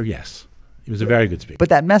speaker? Yes. He was a very good speaker. But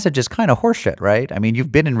that message is kind of horseshit, right? I mean,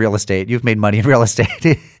 you've been in real estate. You've made money in real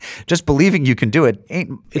estate. Just believing you can do it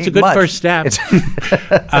ain't It's a good much. first step.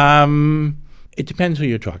 It depends who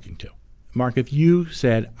you're talking to. Mark, if you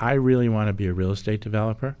said, I really want to be a real estate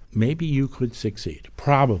developer, maybe you could succeed.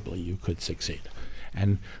 Probably you could succeed.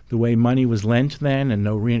 And the way money was lent then and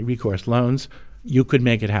no recourse loans, you could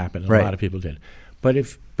make it happen. Right. A lot of people did. But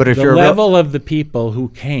if But if the you're a real- level of the people who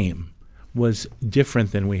came was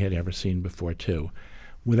different than we had ever seen before, too.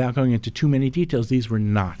 Without going into too many details, these were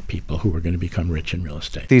not people who were going to become rich in real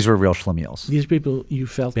estate. These were real schlemiels. These people, you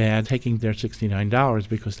felt bad taking their $69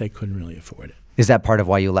 because they couldn't really afford it. Is that part of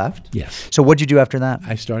why you left? Yes. So what'd you do after that?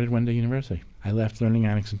 I started One Day University. I left Learning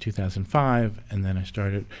Annex in 2005, and then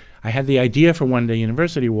I had the idea for One Day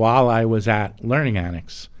University while I was at Learning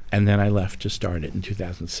Annex, and then I left to start it in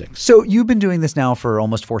 2006. So you've been doing this now for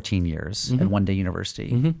almost 14 years Mm-hmm. at One Day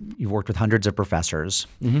University. You've worked with hundreds of professors.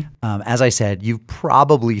 As I said, you've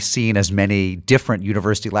probably seen as many different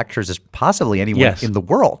university lectures as possibly anyone Yes. in the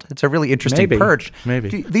world. It's a really interesting Maybe. perch.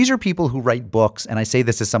 Maybe. These are people who write books, and I say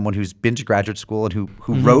this as someone who's been to graduate school and who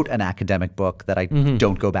Mm-hmm. wrote an academic book that I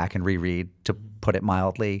don't go back and reread, to put it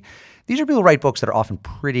mildly. These are people who write books that are often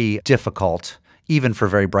pretty difficult, even for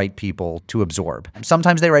very bright people, to absorb.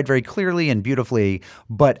 Sometimes they write very clearly and beautifully,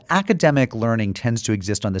 but academic learning tends to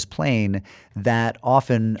exist on this plane that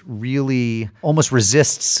often really almost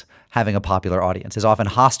resists having a popular audience, is often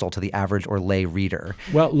hostile to the average or lay reader.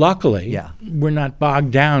 Well, luckily, Yeah. we're not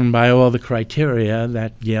bogged down by all the criteria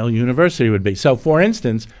that Yale University would be. So, for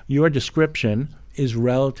instance, your description is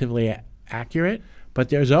relatively accurate, but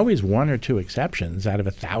there's always 1 or 2 exceptions out of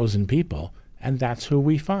 1,000 people, and that's who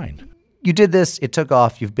we find. You did this, it took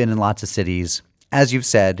off, you've been in lots of cities. As you've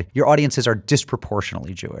said, your audiences are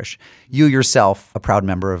disproportionately Jewish. You yourself, a proud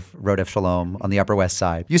member of Rodef Shalom on the Upper West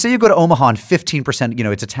Side. You say you go to Omaha and 15%,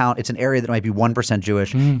 it's a town, it's an area that might be 1%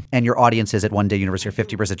 Jewish, and your audience is at One Day University are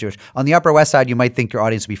 50% Jewish. On the Upper West Side, you might think your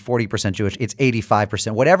audience would be 40% Jewish. It's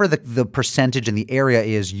 85%. Whatever the percentage in the area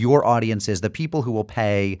is, your audience is, the people who will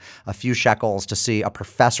pay a few shekels to see a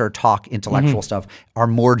professor talk intellectual stuff are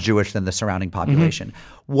more Jewish than the surrounding population.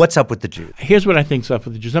 What's up with the Jews? Here's what I think's up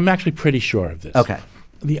with the Jews. I'm actually pretty sure of this. Okay.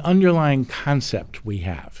 The underlying concept we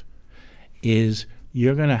have is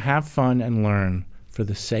you're going to have fun and learn for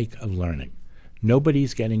the sake of learning.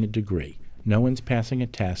 Nobody's getting a degree. No one's passing a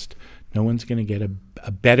test. No one's going to get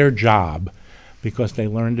a better job because they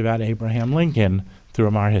learned about Abraham Lincoln through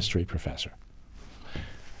an art history professor.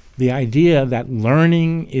 The idea that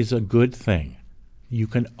learning is a good thing. You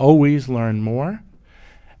can always learn more.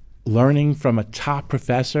 Learning from a top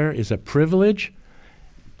professor is a privilege,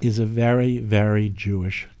 is a very, very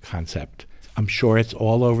Jewish concept. I'm sure it's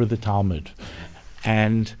all over the Talmud.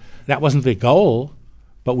 And that wasn't the goal,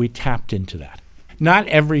 but we tapped into that. Not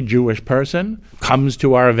every Jewish person comes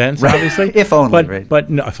to our events, obviously. If only, but, right?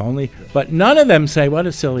 But no, if only. But none of them say, what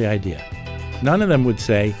a silly idea. None of them would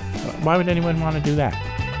say, why would anyone want to do that?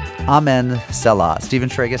 Amen. Selah. Stephen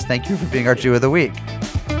Tragus, thank you for being our Jew of the Week.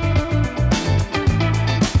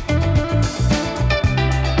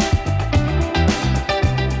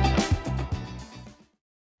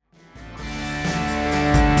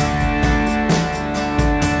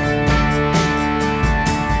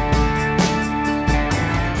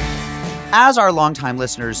 As our longtime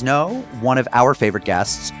listeners know, one of our favorite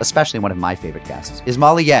guests, especially one of my favorite guests, is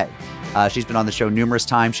Molly Yeh. She's been on the show numerous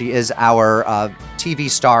times. She is our TV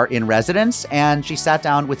star in residence, and she sat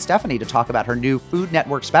down with Stephanie to talk about her new Food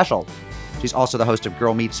Network special. She's also the host of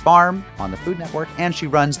Girl Meets Farm on the Food Network, and she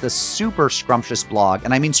runs the super scrumptious blog.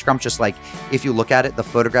 And I mean scrumptious, like if you look at it, the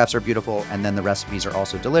photographs are beautiful, and then the recipes are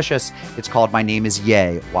also delicious. It's called My Name is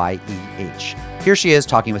Yeh, Y-E-H. Here she is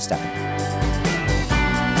talking with Stephanie.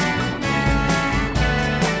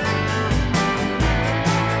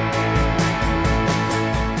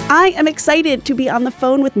 I am excited to be on the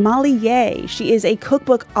phone with Molly Yeh. She is a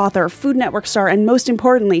cookbook author, Food Network star, and most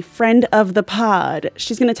importantly, friend of the pod.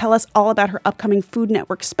 She's going to tell us all about her upcoming Food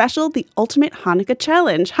Network special, The Ultimate Hanukkah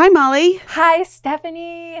Challenge. Hi, Molly. Hi,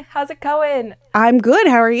 Stephanie. How's it going? I'm good.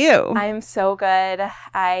 How are you? I'm so good.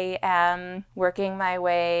 I am working my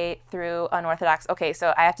way through unorthodox. Okay,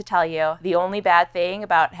 so I have to tell you, the only bad thing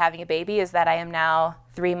about having a baby is that I am now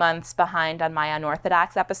 3 months behind on my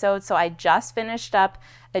unorthodox episode. So I just finished up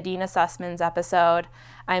Adina Sussman's episode.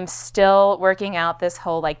 I'm still working out this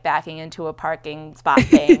whole backing into a parking spot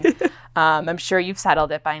thing. I'm sure you've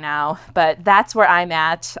settled it by now, but that's where I'm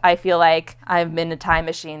at. I feel like I'm in a time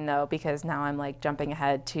machine though, because now I'm jumping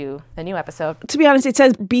ahead to a new episode. To be honest, it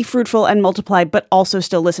says be fruitful and multiply, but also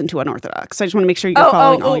still listen to unorthodox. So I just want to make sure you're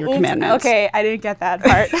following all your commandments. Okay, I didn't get that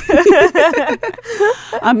part.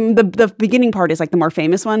 The beginning part is the more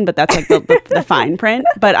famous one, but that's the fine print.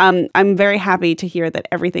 But I'm very happy to hear that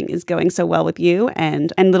everything is going so well with you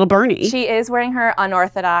and little Bernie. She is wearing her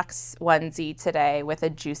unorthodox onesie today with a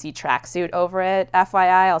juicy tracksuit over it.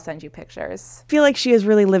 FYI, I'll send you pictures. I feel like she is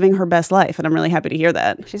really living her best life, and I'm really happy to hear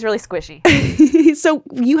that. She's really squishy. So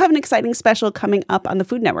you have an exciting special coming up on the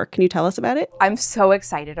Food Network. Can you tell us about it? I'm so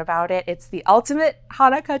excited about it. It's the Ultimate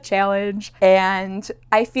Hanukkah Challenge, and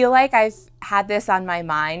I feel like I've had this on my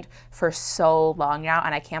mind for so long now,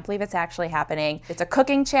 and I can't believe it's actually happening. It's a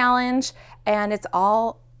cooking challenge, and it's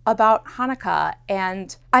all about Hanukkah.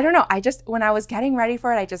 And I don't know, when I was getting ready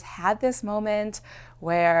for it, I just had this moment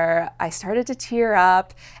where I started to tear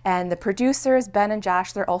up. And the producers, Ben and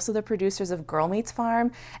Josh, they're also the producers of Girl Meets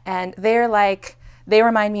Farm, and they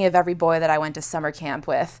remind me of every boy that I went to summer camp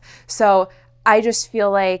with. So I just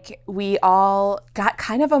feel like we all got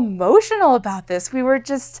kind of emotional about this. We were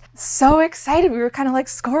just so excited. We were kind of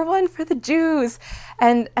score one for the Jews.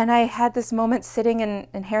 And I had this moment sitting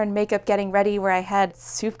in hair and makeup getting ready where I had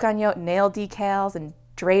Sufganiyot nail decals and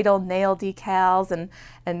dreidel nail decals, and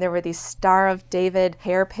there were these Star of David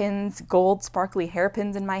hairpins, gold sparkly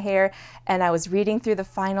hairpins in my hair. And I was reading through the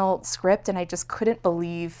final script, and I just couldn't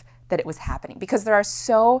believe that it was happening, because there are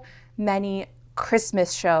so many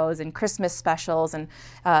Christmas shows and Christmas specials and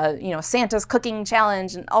Santa's Cooking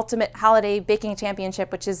Challenge and Ultimate Holiday Baking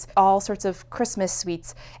Championship, which is all sorts of Christmas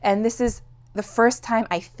sweets. And this is the first time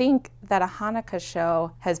I think that a Hanukkah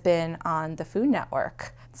show has been on the Food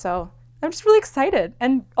Network. So I'm just really excited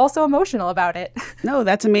and also emotional about it. No,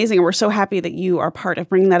 that's amazing. We're so happy that you are part of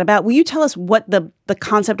bringing that about. Will you tell us what the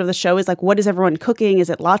concept of the show is? What is everyone cooking? Is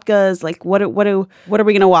it latkes? What are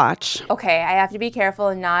we going to watch? Okay, I have to be careful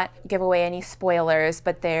and not give away any spoilers,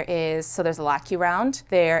 but there's a latke round,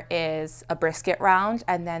 there is a brisket round,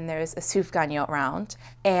 and then there's a sufganiyot round.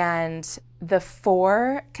 And the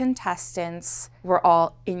 4 contestants were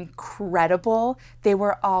all incredible. They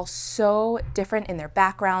were all so different in their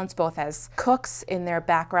backgrounds, both as cooks, in their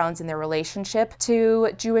backgrounds, in their relationship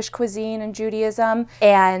to Jewish cuisine and Judaism.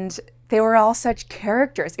 And they were all such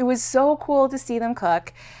characters. It was so cool to see them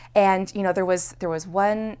cook. And, there was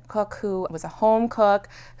one cook who was a home cook,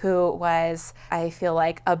 who was, I feel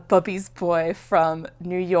like, a Bubby's boy from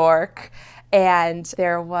New York. And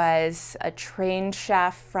there was a trained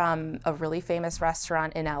chef from a really famous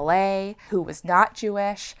restaurant in LA who was not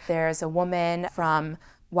Jewish. There's a woman from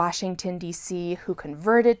Washington, D.C. who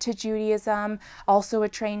converted to Judaism, also a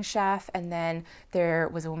trained chef. And then there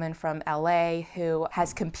was a woman from LA who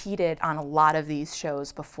has competed on a lot of these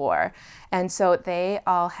shows before. And so they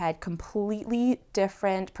all had completely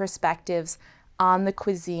different perspectives on the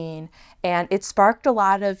cuisine, and it sparked a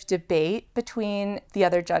lot of debate between the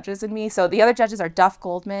other judges and me. So the other judges are Duff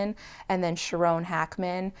Goldman and then Sharon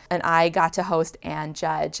Hackman, and I got to host and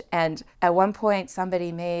judge. And at one point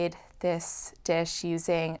somebody made this dish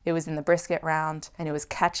it was in the brisket round, and it was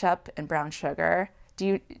ketchup and brown sugar.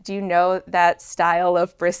 Do you know that style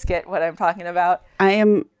of brisket, what I'm talking about? I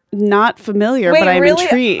am not familiar, but I'm really?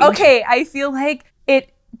 Intrigued. Okay, I feel like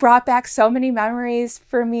it brought back so many memories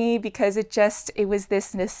for me because it was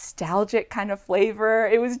this nostalgic kind of flavor.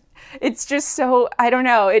 It's just so, I don't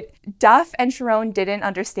know. Duff and Sharon didn't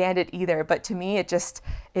understand it either, but to me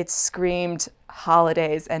it screamed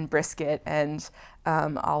holidays and brisket and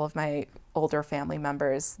all of my older family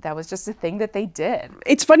members. That was just a thing that they did.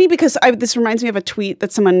 It's funny because this reminds me of a tweet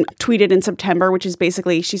that someone tweeted in September, which is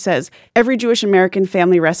basically, she says, every Jewish American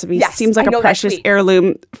family recipe seems like a precious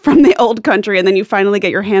heirloom from the old country. And then you finally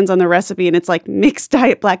get your hands on the recipe and it's like mix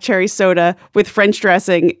diet black cherry soda with French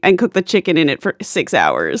dressing and cook the chicken in it for 6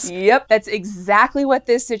 hours. Yep, that's exactly what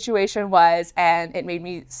this situation was. And it made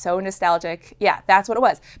me so nostalgic. Yeah, that's what it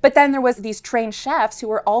was. But then there was these trained chefs who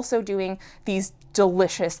were also doing these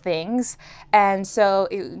delicious things. And so,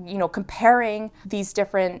 comparing these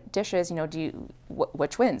different dishes,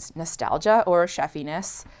 which wins? Nostalgia or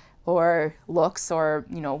chefiness or looks or,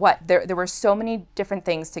 what? There were so many different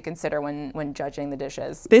things to consider when judging the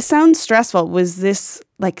dishes. This sounds stressful. Was this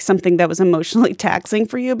like something that was emotionally taxing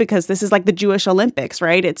for you? Because this is like the Jewish Olympics,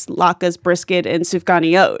 right? It's latkes, brisket, and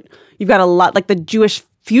sufganiyot. You've got a lot, like the Jewish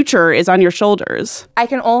future is on your shoulders. I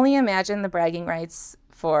can only imagine the bragging rights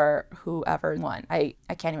for whoever won. I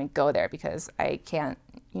can't even go there because I can't,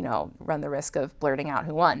 run the risk of blurting out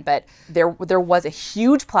who won. But there was a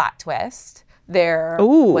huge plot twist. There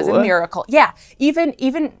was a miracle. Yeah, even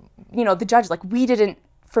the judge, like, we didn't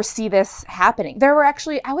foresee this happening. There were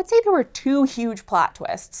actually, I would say there were 2 huge plot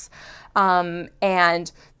twists.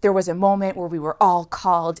 And there was a moment where we were all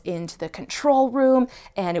called into the control room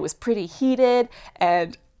and it was pretty heated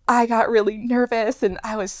and I got really nervous and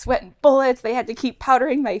I was sweating bullets. They had to keep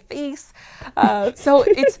powdering my face. So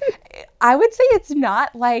I would say it's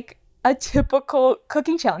not like a typical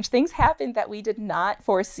cooking challenge. Things happened that we did not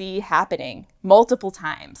foresee happening multiple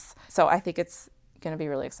times. So I think it's going to be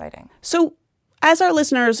really exciting. So as our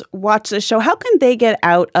listeners watch this show, how can they get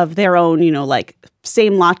out of their own,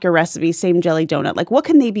 same latke recipe, same jelly donut? Like, what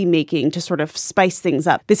can they be making to sort of spice things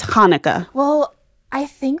up this Hanukkah? Well, I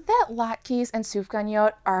think that latkes and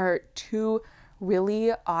sufganiyot are 2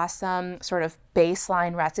 really awesome sort of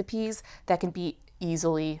baseline recipes that can be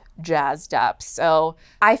easily jazzed up. So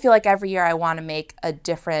I feel like every year I want to make a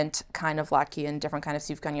different kind of latke and different kind of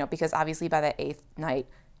sufganiyot because obviously by the 8th night,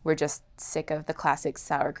 we're just sick of the classic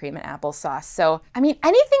sour cream and applesauce. So,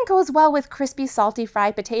 anything goes well with crispy, salty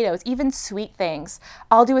fried potatoes, even sweet things.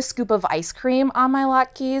 I'll do a scoop of ice cream on my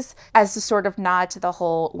latkes as a sort of nod to the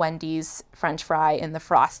whole Wendy's French fry in the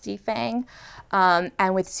frosty thing.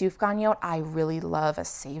 And with sufganiyot, I really love a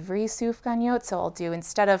savory sufganiyot. So I'll do,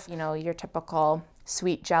 instead of, your typical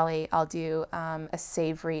sweet jelly, I'll do a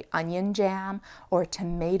savory onion jam or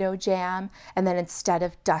tomato jam. And then instead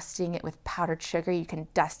of dusting it with powdered sugar, you can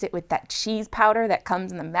dust it with that cheese powder that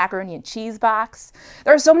comes in the macaroni and cheese box.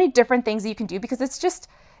 There are so many different things that you can do because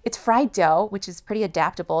it's fried dough, which is pretty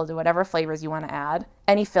adaptable to whatever flavors you want to add,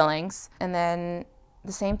 any fillings. And then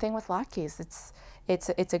the same thing with latkes.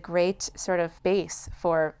 It's a great sort of base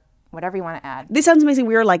for whatever you want to add. This sounds amazing.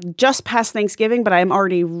 We are like just past Thanksgiving, but I'm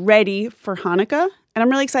already ready for Hanukkah. And I'm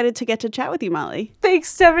really excited to get to chat with you, Molly. Thanks,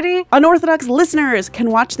 Stephanie. Unorthodox listeners can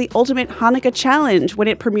watch the Ultimate Hanukkah Challenge when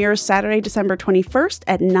it premieres Saturday, December 21st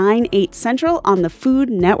at 9/8 Central on the Food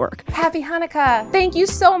Network. Happy Hanukkah. Thank you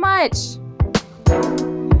so much.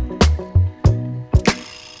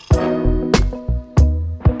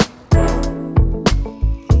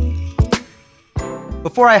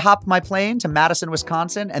 Before I hop my plane to Madison,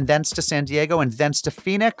 Wisconsin, and thence to San Diego, and thence to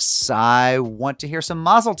Phoenix, I want to hear some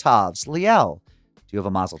mazel tovs. Liel, do you have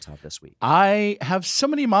a mazel tov this week? I have so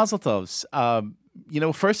many mazel tovs.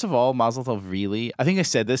 First of all, mazel tov really. I think I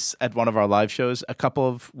said this at one of our live shows a couple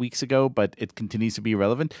of weeks ago, but it continues to be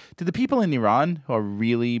relevant. To the people in Iran who are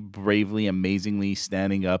really bravely, amazingly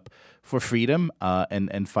standing up for freedom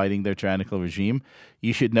and fighting their tyrannical regime,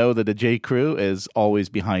 you should know that the J. Crew is always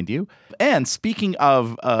behind you. And speaking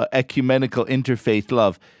of ecumenical interfaith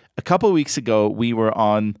love, a couple of weeks ago, we were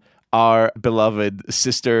on our beloved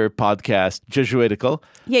sister podcast, Jesuitical.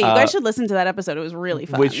 Yeah, you guys should listen to that episode. It was really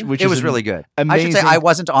fun. Which it was really good. Amazing. I should say I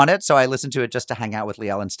wasn't on it, so I listened to it just to hang out with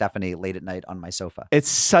Liel and Stephanie late at night on my sofa. It's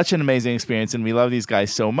such an amazing experience, and we love these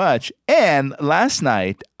guys so much. And last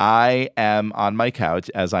night, I am on my couch,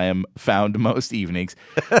 as I am found most evenings,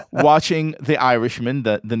 watching The Irishman,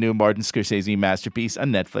 the new Martin Scorsese masterpiece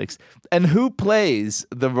on Netflix. And who plays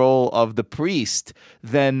the role of the priest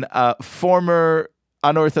than former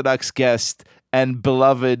unorthodox guest and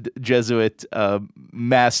beloved Jesuit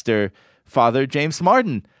master, Father James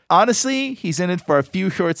Martin. Honestly, he's in it for a few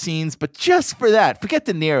short scenes, but just for that, forget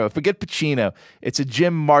De Niro, forget Pacino. It's a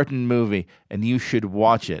Jim Martin movie, and you should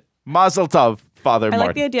watch it. Mazel tov, Father Martin. I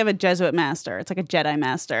like the idea of a Jesuit master. It's like a Jedi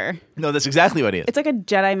master. No, that's exactly what he is. It's like a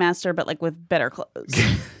Jedi master, but like with better clothes.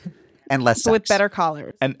 And less sex. With better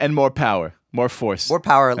collars. And more power. More force. More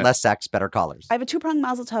power, less sex, better colors. I have a two-pronged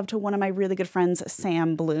mazel tov to one of my really good friends,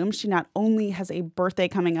 Sam Bloom. She not only has a birthday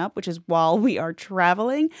coming up, which is while we are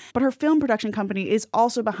traveling, but her film production company is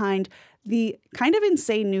also behind the kind of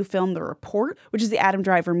insane new film, The Report, which is the Adam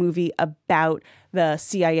Driver movie about the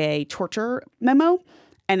CIA torture memo.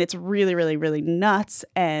 And it's really, really, really nuts.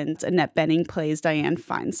 And Annette Bening plays Diane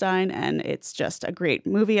Feinstein. And it's just a great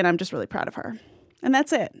movie. And I'm just really proud of her. And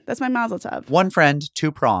that's it. That's my mazel tov. One friend,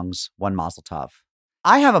 two prongs, one mazel tov.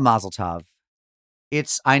 I have a mazel tov.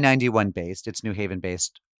 It's I-91 based. It's New Haven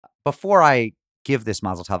based. Before I give this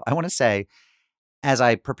mazel tov, I want to say, as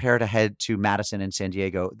I prepare to head to Madison and San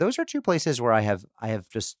Diego, those are two places where I have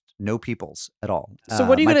just no peoples at all. So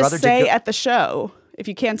what are you going to say at the show if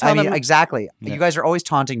you can't tell them? Exactly. Yeah. You guys are always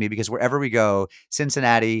taunting me because wherever we go,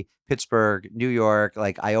 Cincinnati, Pittsburgh, New York,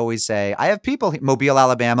 like I always say, I have people, Mobile,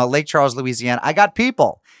 Alabama, Lake Charles, Louisiana. I got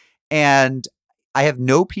people. And I have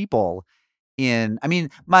no people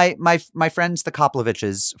my friends, the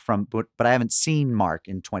Koploviches but I haven't seen Mark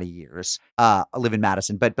in 20 years. I live in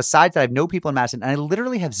Madison. But besides that, I have no people in Madison. And I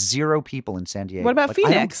literally have 0 people in San Diego. What about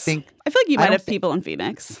Phoenix? I feel like you might have people in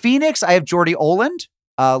Phoenix. Phoenix, I have Jordy Oland.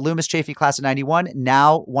 Loomis Chafee, class of 91,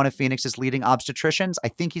 now one of Phoenix's leading obstetricians. I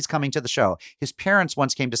think he's coming to the show. His parents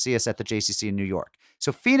once came to see us at the JCC in New York.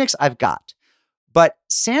 So Phoenix, I've got. But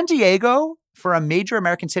San Diego, for a major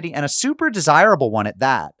American city and a super desirable one at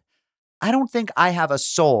that, I don't think I have a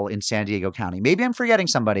soul in San Diego County. Maybe I'm forgetting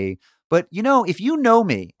somebody, but if you know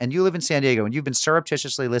me and you live in San Diego and you've been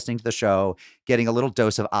surreptitiously listening to the show, getting a little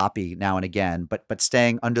dose of Oppie now and again, but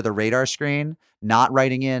staying under the radar screen, not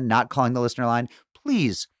writing in, not calling the listener line,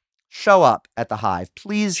 please show up at the Hive.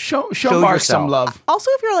 Please show Mark yourself. some love.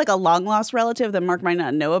 Also, if you're like a long lost relative that Mark might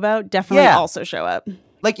not know about, definitely also show up.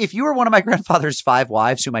 Like if you were one of my grandfather's 5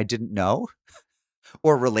 wives whom I didn't know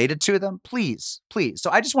or related to them, please.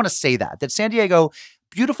 So I just want to say that San Diego,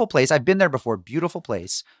 beautiful place. I've been there before, beautiful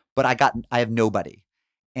place, but I have nobody.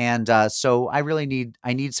 And so I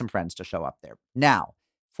need some friends to show up there. Now,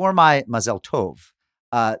 for my mazel tov,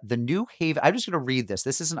 the New Haven, I'm just going to read this.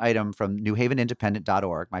 This is an item from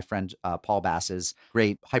newhavenindependent.org, my friend Paul Bass's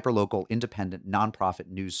great hyperlocal independent nonprofit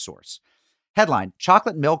news source. Headline,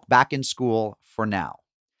 Chocolate Milk Back in School for Now.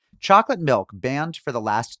 Chocolate milk, banned for the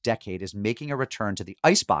last decade, is making a return to the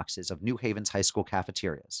ice boxes of New Haven's high school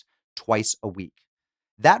cafeterias twice a week.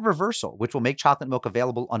 That reversal, which will make chocolate milk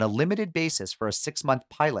available on a limited basis for a 6-month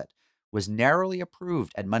pilot, was narrowly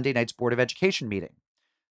approved at Monday night's Board of Education meeting.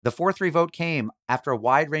 The 4-3 vote came after a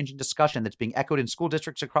wide-ranging discussion that's being echoed in school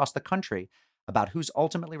districts across the country about who's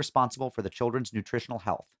ultimately responsible for the children's nutritional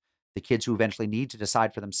health, the kids who eventually need to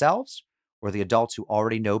decide for themselves or the adults who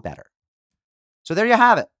already know better. So there you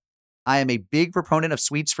have it. I am a big proponent of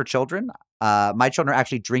sweets for children. My children are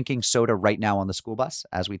actually drinking soda right now on the school bus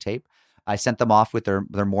as we tape. I sent them off with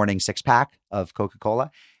their morning 6-pack of Coca-Cola.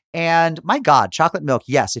 And my God, chocolate milk.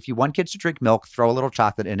 Yes, if you want kids to drink milk, throw a little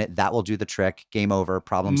chocolate in it. That will do the trick. Game over.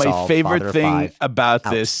 Problem solved. My favorite thing about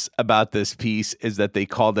this piece is that they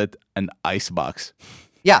called it an ice box.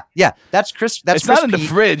 Yeah. That's Chris. It's not in the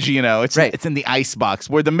fridge, It's in the ice box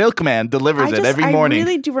where the milkman delivers it every morning. I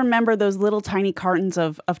really do remember those little tiny cartons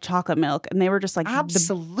of chocolate milk, and they were just like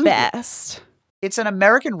the best. It's an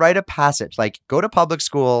American rite of passage. Like, go to public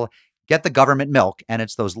school, get the government milk, and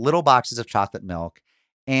it's those little boxes of chocolate milk.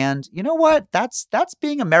 And you know what? That's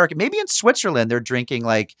being American. Maybe in Switzerland, they're drinking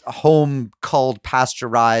like home culled,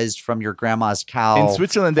 pasteurized from your grandma's cow. In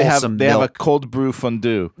Switzerland, they have a cold brew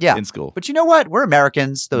fondue in school. But you know what? We're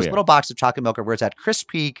Americans. Those little boxes of chocolate milk are where it's at. Chris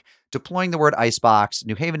Peak, deploying the word icebox,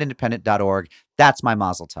 newhavenindependent.org. That's my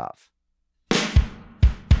mazel tov.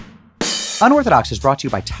 Unorthodox is brought to you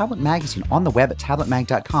by Tablet Magazine on the web at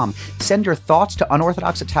tabletmag.com. Send your thoughts to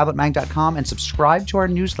unorthodox@tabletmag.com and subscribe to our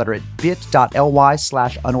newsletter at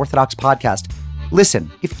bit.ly/unorthodoxpodcast.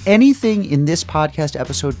 Listen, if anything in this podcast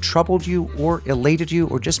episode troubled you or elated you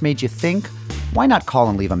or just made you think, why not call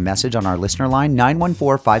and leave a message on our listener line,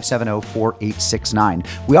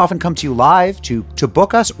 914-570-4869. We often come to you live to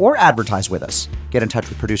book us or advertise with us. Get in touch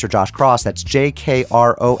with producer Josh Cross. That's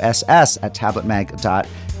JKROSS at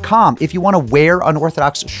tabletmag.com. If you want to wear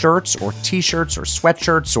unorthodox shirts or t-shirts or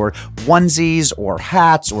sweatshirts or onesies or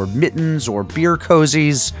hats or mittens or beer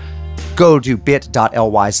cozies, go to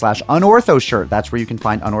bit.ly/unorthoshirt. That's where you can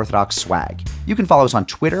find unorthodox swag. You can follow us on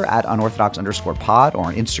Twitter at unorthodox_pod or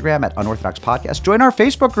on Instagram at unorthodoxpodcast. Join our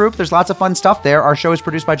Facebook group. There's lots of fun stuff there. Our show is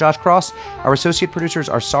produced by Josh Cross. Our associate producers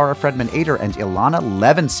are Sarah Fredman-Ader and Ilana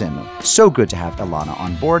Levinson. So good to have Ilana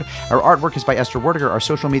on board. Our artwork is by Esther Werdiger. Our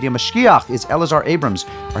social media mashgiach is Elazar Abrams.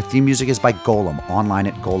 Our theme music is by Golem, online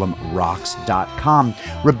at golemrocks.com.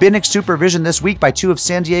 Rabbinic supervision this week by two of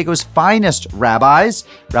San Diego's finest rabbis,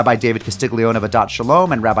 Rabbi David Castiglione of Adat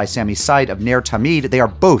Shalom and Rabbi Sami Seid of Ner Tamid. They are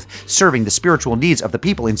both serving the spiritual needs of the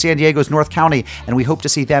people in San Diego's North County, and we hope to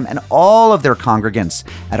see them and all of their congregants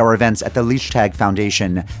at our events at the Lichtag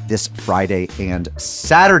Foundation this Friday and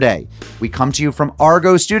Saturday. We come to you from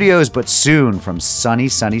Argo Studios, but soon from sunny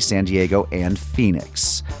San Diego and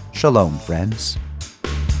Phoenix. Shalom, friends.